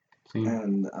 Same.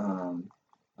 And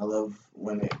I love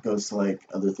when it goes to like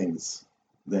other things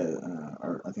that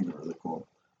I think are really cool.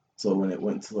 So when it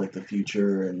went to like the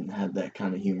future and had that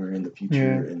kind of humor in the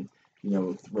future, and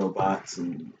with robots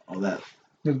and all that.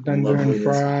 With Bender and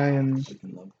Fry and. I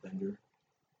freaking love Bender.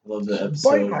 I love the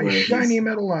episode Bite my shiny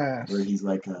metal ass. where he's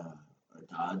like a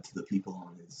god to the people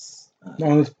on his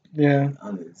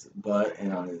butt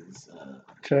and on his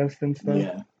chest and stuff.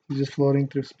 Yeah. He's just floating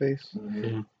through space. Mm-hmm.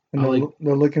 Yeah. And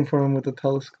they're looking for him with a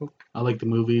telescope. I like the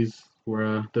movies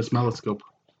where the Smeloscope.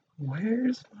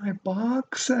 Where's my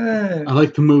box set? I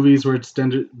like the movies where it's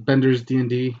Bender's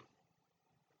D&D.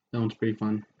 That one's pretty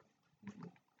fun.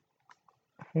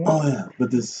 Oh yeah,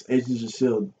 but this Agents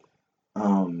of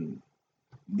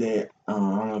S.H.I.E.L.D. I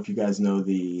don't know if you guys know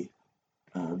the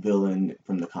villain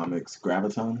from the comics,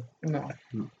 Graviton. No.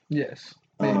 Yes.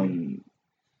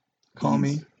 Call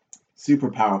me. Super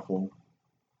powerful.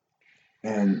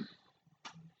 And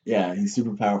yeah, he's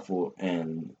super powerful,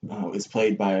 and is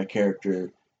played by a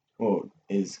character, well,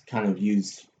 is kind of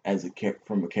used as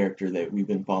from a character that we've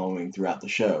been following throughout the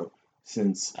show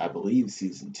since I believe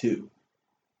season 2,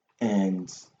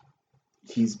 and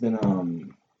he's been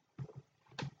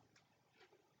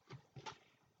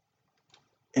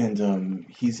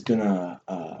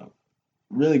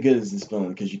really good as this villain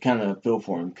because you kind of feel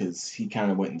for him because he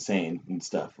kind of went insane and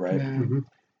stuff, right? Yeah. Mm-hmm.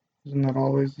 Isn't that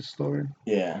always the story?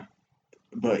 Yeah,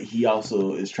 but he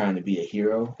also is trying to be a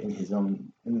hero in his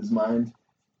mind,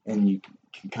 and you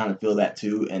can kind of feel that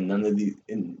too. And none of he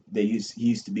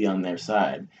used to be on their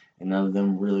side, and none of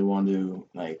them really want to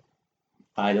like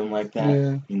fight him like that,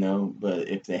 Yeah. you know. But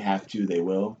if they have to, they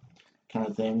will, kind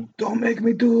of thing. Don't make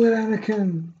me do it,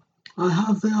 Anakin. I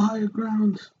have the higher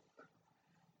ground.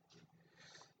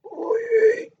 I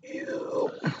hate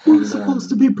you. We're supposed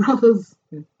to be brothers.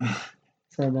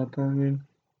 Sorry about that, man.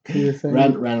 You were saying?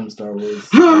 Random Star Wars.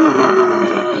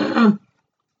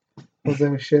 Jose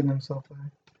was shitting himself.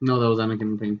 No, that was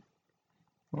Anakin Payne.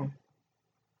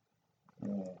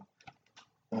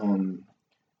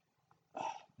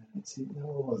 Let's see,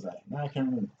 what was that? No, I can't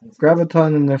remember.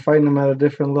 Graviton, and they're fighting them at a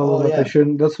different level Oh, that yeah. they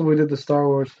shouldn't. That's what we did the Star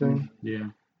Wars thing. Yeah.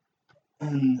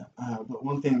 And but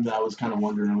one thing that I was kind of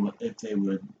wondering if they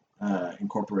would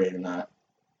incorporate or not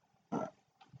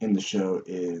in the show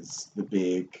is the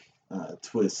big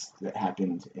twist that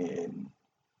happened in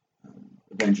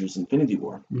Avengers: Infinity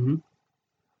War. Mm-hmm.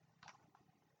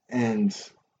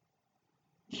 And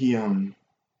he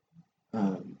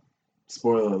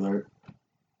spoiler alert,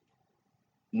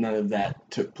 none of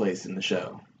that took place in the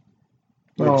show.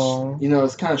 Which, Oh. you know,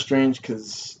 it's kind of strange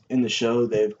because in the show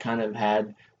they've kind of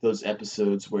had those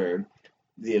episodes where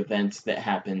the events that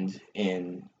happened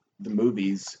in the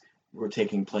movies were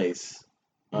taking place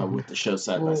with the show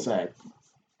side by side.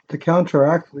 To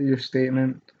counteract your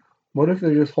statement, what if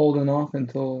they're just holding off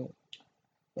until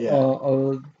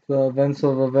the events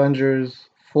of Avengers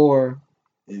 4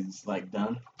 is like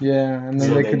done? Yeah, and then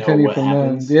So they they continue know what from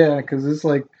happens? then. Yeah, because it's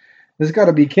like, it's got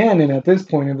to be canon at this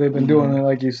point if they've been doing it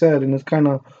like you said, and it's kind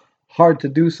of hard to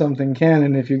do something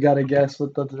canon if you got to guess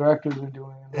what the directors are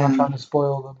doing and not trying to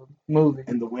spoil the movie.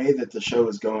 And the way that the show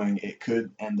is going, it could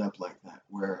end up like that,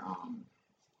 where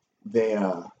they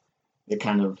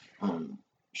kind of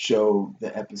show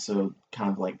the episode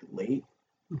kind of like late.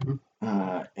 Mm-hmm.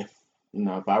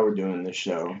 If I were doing this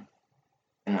show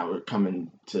and I were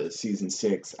coming to season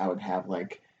 6, I would have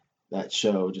like that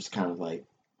show just kind of like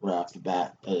right off the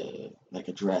bat, like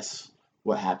address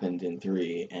what happened in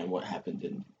 3 and what happened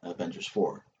in Avengers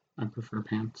 4. I prefer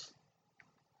pants.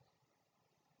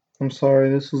 I'm sorry,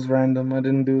 this was random. I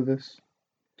didn't do this.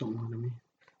 Don't lie to me.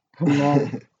 I'm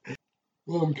not.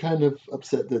 Well, I'm kind of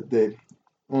upset that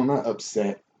well, not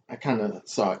upset. I kind of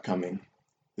saw it coming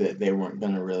that they weren't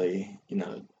going to really,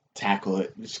 tackle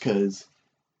it just because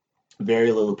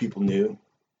very little people knew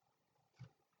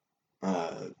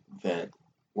that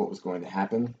what was going to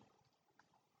happen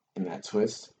in that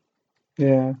twist.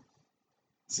 Yeah.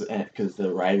 Because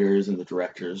the writers and the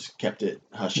directors kept it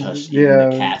hush hush. Yeah.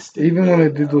 The cast even when they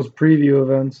did those preview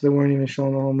events, they weren't even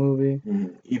showing the whole movie.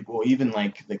 Mm-hmm. Well, even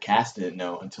like the cast didn't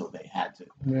know until they had to.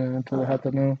 Yeah, until they had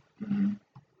to know. Mm-hmm.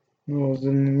 It was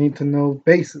a need to know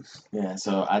basis. Yeah,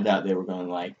 so I doubt they were going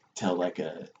to like tell like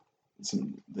the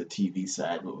TV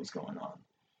side what was going on.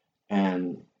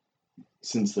 And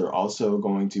since they're also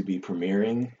going to be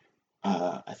premiering,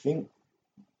 I think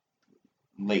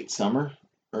late summer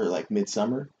or like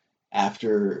midsummer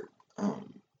after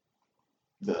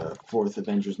the 4th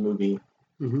Avengers movie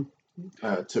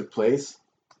took place.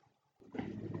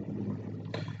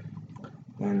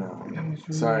 And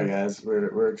sorry guys,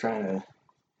 we're trying to.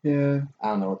 Yeah. I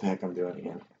don't know what the heck I'm doing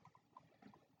again.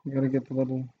 You gotta get the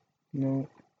little note.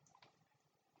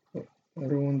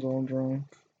 Everyone's all drunk.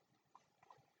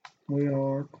 We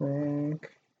are crunk.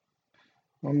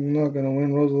 I'm not gonna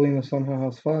win. Rosalina somehow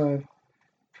has 5.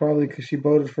 Probably because she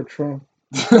voted for Trump.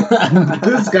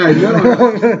 This guy,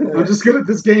 no. I'm just good at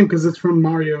this game because it's from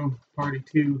Mario Party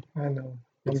 2. I know.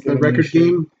 It's the record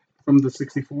game from the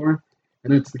 64,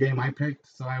 and it's the game I picked,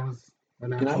 so I was a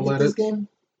natural at it. Can I get this game?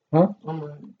 Huh?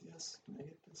 Yes. Can I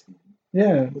get this game?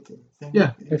 Yeah.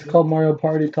 Yeah. It's called Mario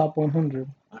Party Top 100.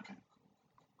 Okay.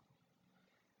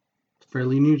 It's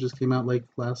fairly new, just came out like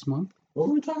last month. What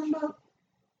were we talking about?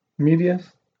 Medias?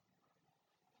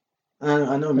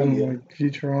 I know media. Like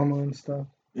Futurama and stuff.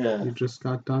 Yeah. You just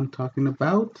got done talking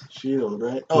about S.H.I.E.L.D.,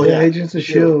 right? Oh yeah, Agents of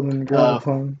S.H.I.E.L.D. and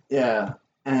Graviton. Yeah,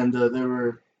 and they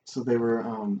were. He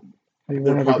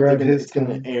wanted to grab his it's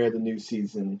going to air the new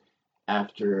season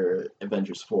after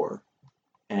Avengers 4,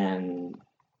 and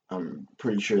I'm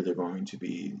pretty sure they're going to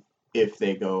be, if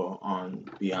they go on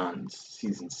beyond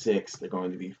season 6, they're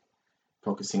going to be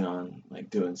focusing on like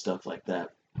doing stuff like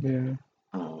that, Yeah.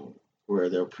 where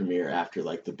they'll premiere after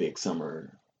like the big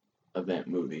summer event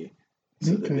movie,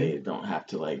 so that Okay. they don't have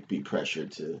to like be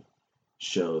pressured to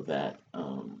show that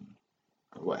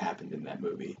what happened in that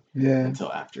movie Yeah.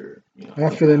 until after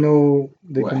After they know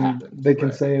what happened, they can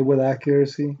right. say it with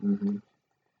accuracy. Hmm.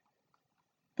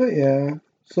 But yeah,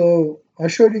 so I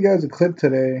showed you guys a clip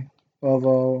today of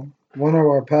one of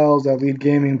our pals at Lead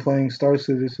Gaming playing Star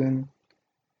Citizen.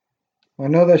 I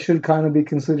know that should kind of be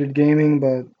considered gaming,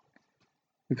 but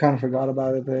we kind of forgot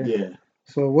about it there. Yeah,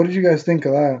 So what did you guys think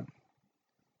of that?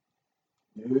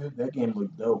 dude, that game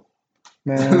looked dope.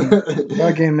 Man,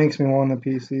 that game makes me want a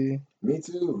PC. Me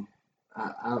too.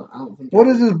 I don't think. What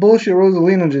is this bullshit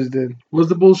Rosalina just did? What's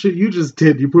the bullshit you just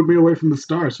did? You put me away from the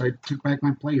star, so I took back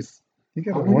my place. You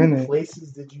How gotta many win it.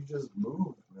 places did you just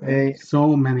move, man? Hey,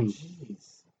 So many.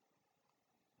 Jeez.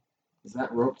 Is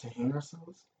that rope to hang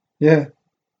ourselves? yeah.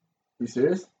 You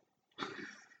serious?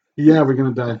 Yeah, we're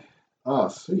gonna die. Oh,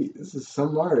 sweet. This is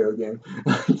some Mario game.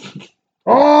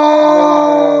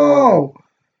 Oh!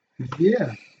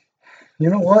 Yeah. You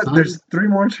know what? Son. There's 3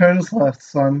 more turns left,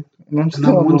 son. And I'm And still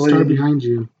I'm on the one star lead. behind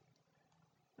you.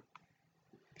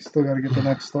 Still gotta get the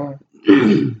next star. Yep.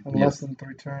 In less than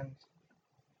 3 turns.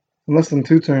 In less than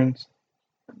 2 turns.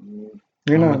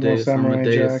 You're not no Amadeus, Samurai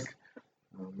Amadeus. Jack.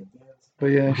 But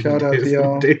yeah, shout out to Amadeus,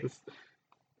 y'all. Amadeus.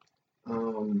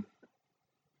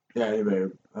 Yeah, anyway,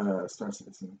 Star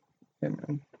Citizen. Yeah,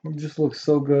 man. It just looks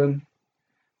so good.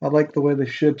 I like the way the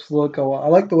ships look. I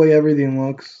like the way everything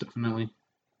looks. Definitely.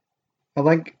 I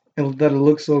like that it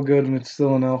looks so good and it's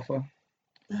still in alpha.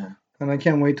 Yeah. And I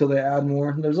can't wait till they add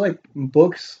more. There's like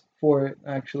books for it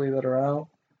actually that are out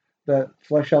that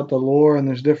flesh out the lore, and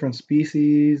there's different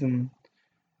species, and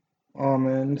oh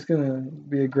man, it's gonna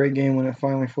be a great game when it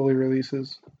finally fully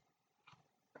releases.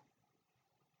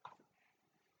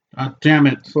 God damn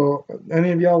it. So,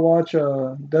 any of y'all watch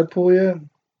Deadpool yet?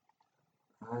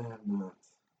 I have not.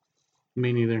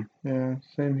 Me neither. Yeah,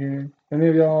 same here. Any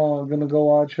of y'all gonna go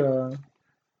watch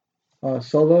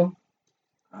Solo?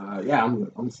 Yeah,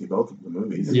 I'm gonna see both of the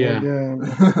movies. Yeah. Yeah.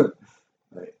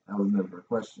 Like, that was never a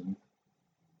question.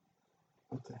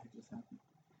 What the heck just happened?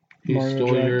 He Mario stole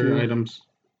jacked your you. items.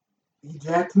 He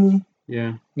jacked me?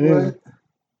 Yeah. Yeah. What?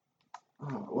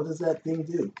 Oh, what does that thing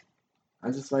do?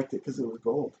 I just liked it because it was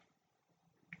gold.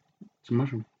 It's a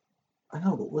mushroom. I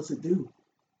know, but what's it do?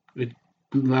 It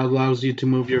allows you to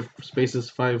move your spaces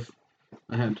 5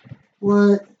 ahead.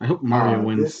 What? I hope Mario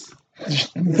wins.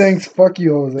 Thanks, fuck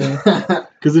you, Jose.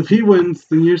 Because if he wins,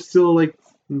 then you're still like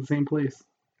in the same place.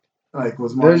 Like,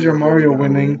 was Mario There's your really Mario gonna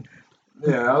winning. win?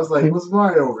 Yeah, I was like, was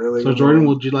Mario really So gonna Jordan, win?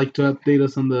 would you like to update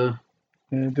us on the?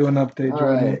 Yeah, do an update, All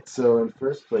Jordan. right, so in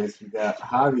first place we got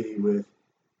Javi with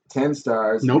 10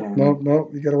 stars. Nope. And, Nope.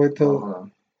 You gotta wait oh, till. hold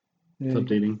on. It's Yeah.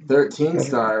 updating. 13 Better.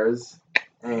 stars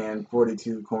and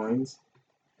 42 coins.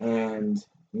 And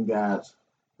we got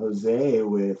Jose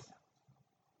with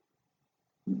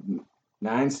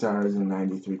 9 stars and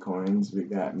 93 coins. We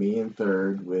got me in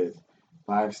third with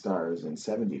 5 stars and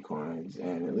 70 coins.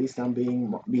 And at least I'm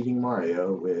beating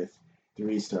Mario with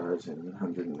 3 stars and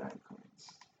 109 coins.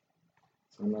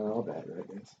 So not all bad,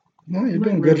 I guess. No, you've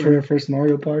been Right, good right, for right. your first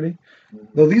Mario Party. Mhm.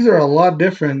 Though these are a lot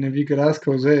different. If you could ask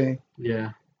Jose,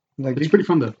 Yeah. like It's you, pretty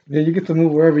fun though. yeah, you get to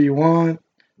move wherever you want.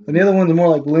 And the other ones are more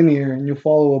like linear, and you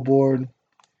follow a board.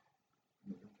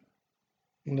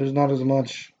 And there's not as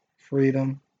much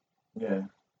freedom. Yeah.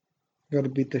 Got to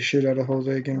beat the shit out of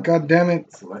Jose again. God damn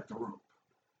it! Select the rope.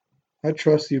 I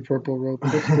trust you, Purple Rope.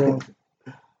 Let's go.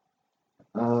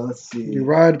 Let's see. You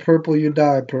ride purple, you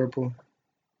die purple.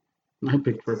 I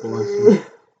picked purple last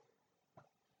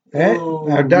Eh? Oh,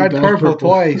 I died died purple purple.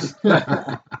 twice.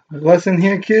 Lesson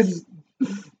here, kids.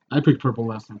 time. I picked purple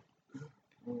last time.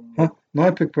 Huh? No,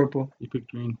 I picked purple. You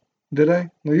picked green. Did I?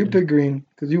 No, you Yeah. picked green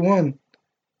because you won.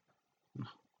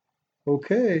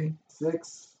 Okay.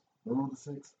 6. Roll the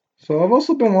 6. So I've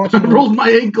also been I watching. rolled my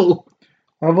ankle.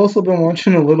 I've also been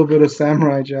watching a little bit of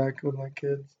Samurai Jack with my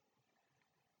kids.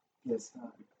 Yes.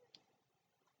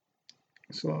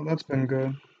 So that's been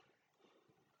good.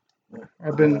 Yeah.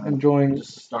 I've been enjoying.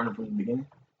 Just starting from the beginning.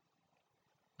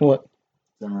 What?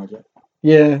 Samurai Jack.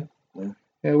 Yeah. Yeah.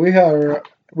 Yeah, we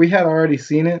had already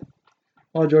seen it.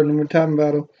 Oh, Jordan, we're tapping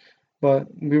battle, but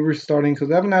we were starting because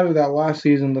they haven't added that last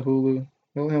season to Hulu.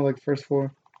 They only have like first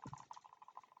 4.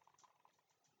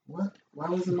 What? Why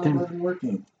wasn't my Damn. button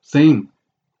working? Same.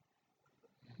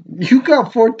 You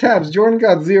got 4 taps. Jordan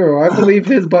got 0. I believe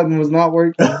his button was not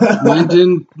working. Mine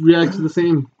didn't react to the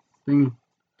same thing.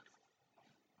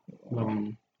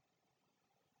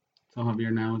 So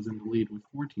Javier now is in the lead with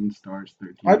 14 stars,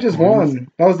 13 I just coins. won.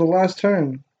 That was the last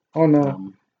turn. Oh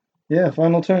no. Yeah,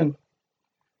 final turn.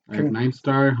 I have 9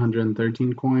 star,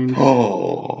 113 coins.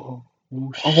 Oh.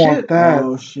 Oh, I want that.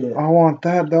 Oh shit! I want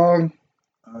that, dog.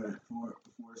 Alright, four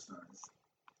stars.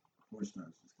 4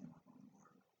 stars just came up on the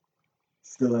board.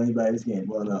 Still anybody's game.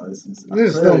 Well, no, this is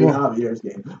This is clearly still Javier's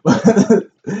game, but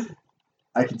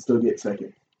I can still get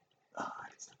second. Oh, I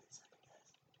can still get second.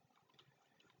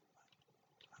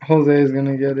 Jose is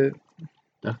gonna get it.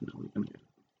 Definitely gonna get it.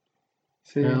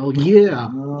 See. Hell yeah!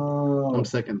 Oh. I'm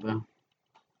second though.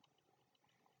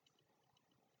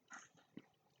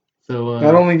 So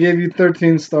That only gave you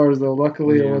 13 stars though.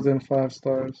 Luckily it Yeah. wasn't 5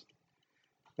 stars.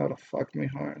 That'll fuck me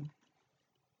hard.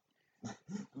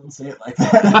 Don't say it like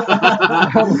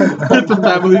that. It's a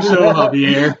family show,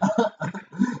 Javier.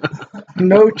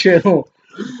 No chill.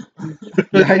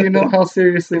 Now you know how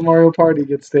seriously Mario Party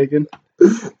gets taken.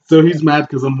 So he's mad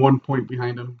because I'm 1 point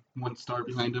behind him, 1 star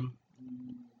behind him.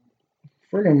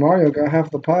 Friggin' Mario got half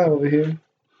the pie over here.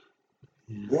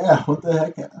 Yeah, what the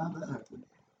heck? How'd that happen?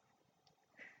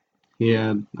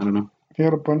 Yeah, I don't know. He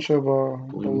had a bunch of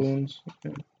balloons.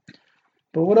 Yeah.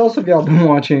 But what else have y'all been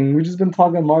watching? We've just been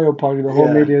talking Mario Party, the whole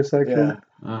Yeah, media section.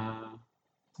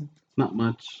 Not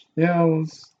much. Yeah,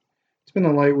 it's been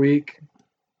a light week.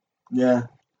 Yeah.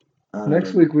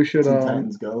 Next week we should Teen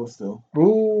Titans Go still.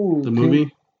 ooh, The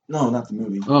movie? No, not the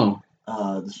movie. Oh,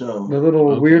 The show. the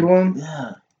little Okay. weird one.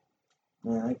 Yeah.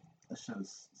 Man, that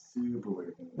show's super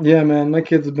weird. Yeah, man, my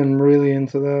kids have been really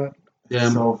into that.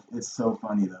 yeah. It's so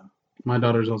funny though. My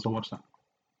daughters also watch that.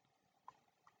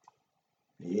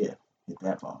 Yeah, hit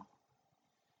that ball.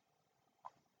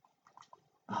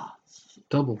 Ah, shit.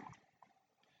 Double.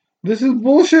 This is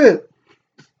bullshit.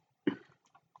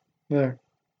 There,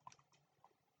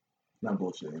 Not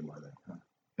bullshit anymore then. Huh?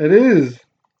 it is.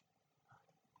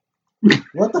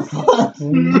 What the fuck?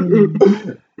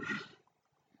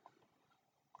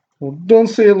 Well, don't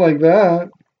say it like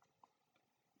that.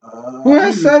 Who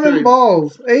has Jesus 7 Christ.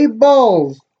 balls? 8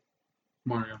 balls?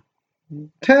 Mario.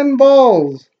 10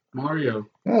 balls? Mario.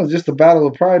 That was just a battle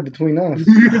of pride between us.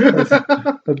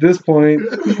 At this point,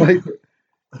 like,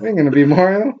 we ain't gonna beat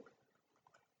Mario.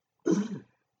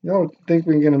 Y'all think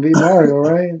we're gonna beat Mario,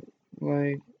 right?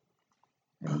 Like,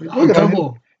 look at him.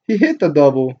 Double. He hit the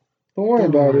double. Don't worry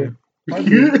about it.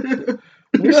 We're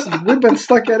We've been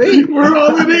stuck at 8.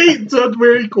 all at 8, so it's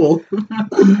very equal.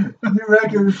 New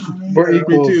record for me. We're though.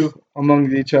 equals too.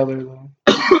 among each other, though.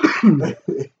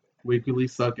 We equally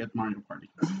suck at Mario Party.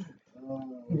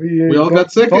 We We all don't-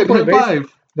 got second. Don't play, High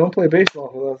five. don't play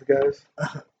baseball with us, guys.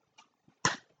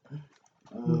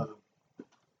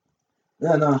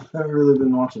 Yeah, no, haven't really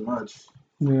been watching much.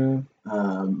 Yeah,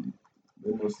 Been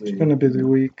mostly. it's been a busy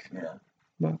week.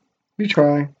 Yeah. We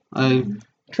try.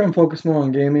 Try and focus more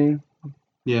on gaming.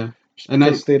 Yeah. And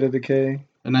The State of Decay.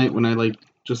 At night when I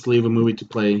just leave a movie to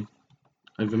play,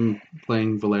 I've been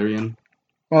playing Valerian.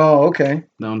 Oh, okay.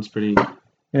 That one's pretty.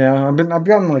 Yeah, I've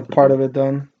gotten like part of it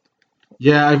done.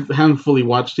 Yeah, I haven't fully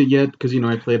watched it yet because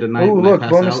I played at night. Oh, and look, I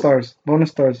pass bonus out. stars. Bonus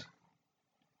stars.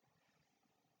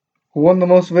 Who won the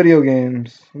most video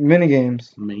games? Mini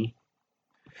games. Me.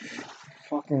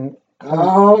 Fucking.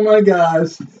 Oh my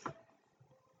gosh.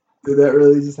 Did that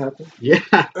really just happen? Yeah,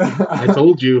 I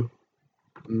told you.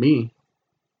 Me.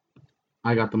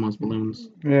 I got the most balloons.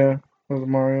 Yeah, it was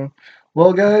Mario.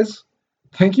 Well, guys,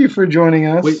 thank you for joining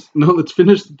us. Wait, no, let's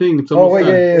finish the thing. It's Oh, almost wait,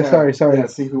 done. yeah. Sorry. Yeah,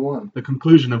 see who won. The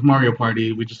conclusion of Mario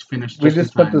Party. We just finished. We in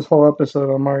just put time. this whole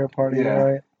episode on Mario Party, Yeah.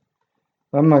 alright?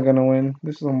 I'm not gonna win.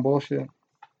 This is some bullshit.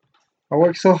 I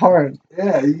worked so hard.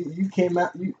 Yeah, you came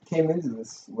into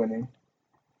this winning.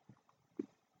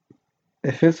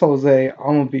 If it's Jose, I'm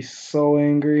gonna be so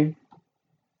angry.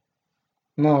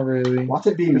 Not really. Watch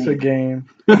it be It's me. a game.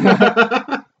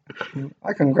 I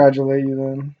congratulate you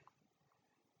then.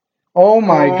 Oh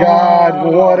my god,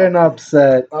 what an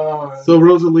upset. Oh, So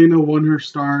Rosalina won her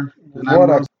star, and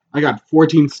I got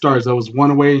 14 stars. I was 1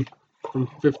 away from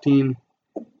 15.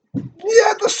 You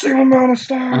had the same amount of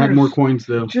stars. I had more coins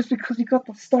though. Just because you got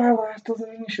the star last doesn't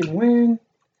mean you should win.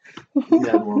 you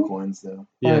had more coins though.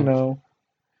 I know.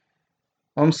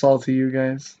 I'm salty, you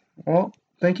guys. Well,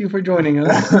 thank you for joining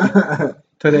us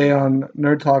today on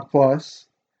Nerd Talk Plus.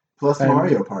 Plus And-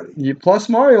 Mario Party. Plus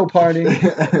Mario Party.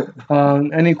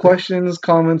 Any questions,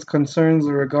 comments, concerns,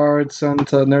 or regards, send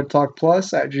to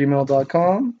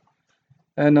nerdtalkplus@gmail.com.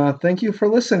 And thank you for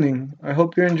listening. I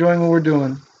hope you're enjoying what we're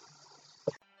doing.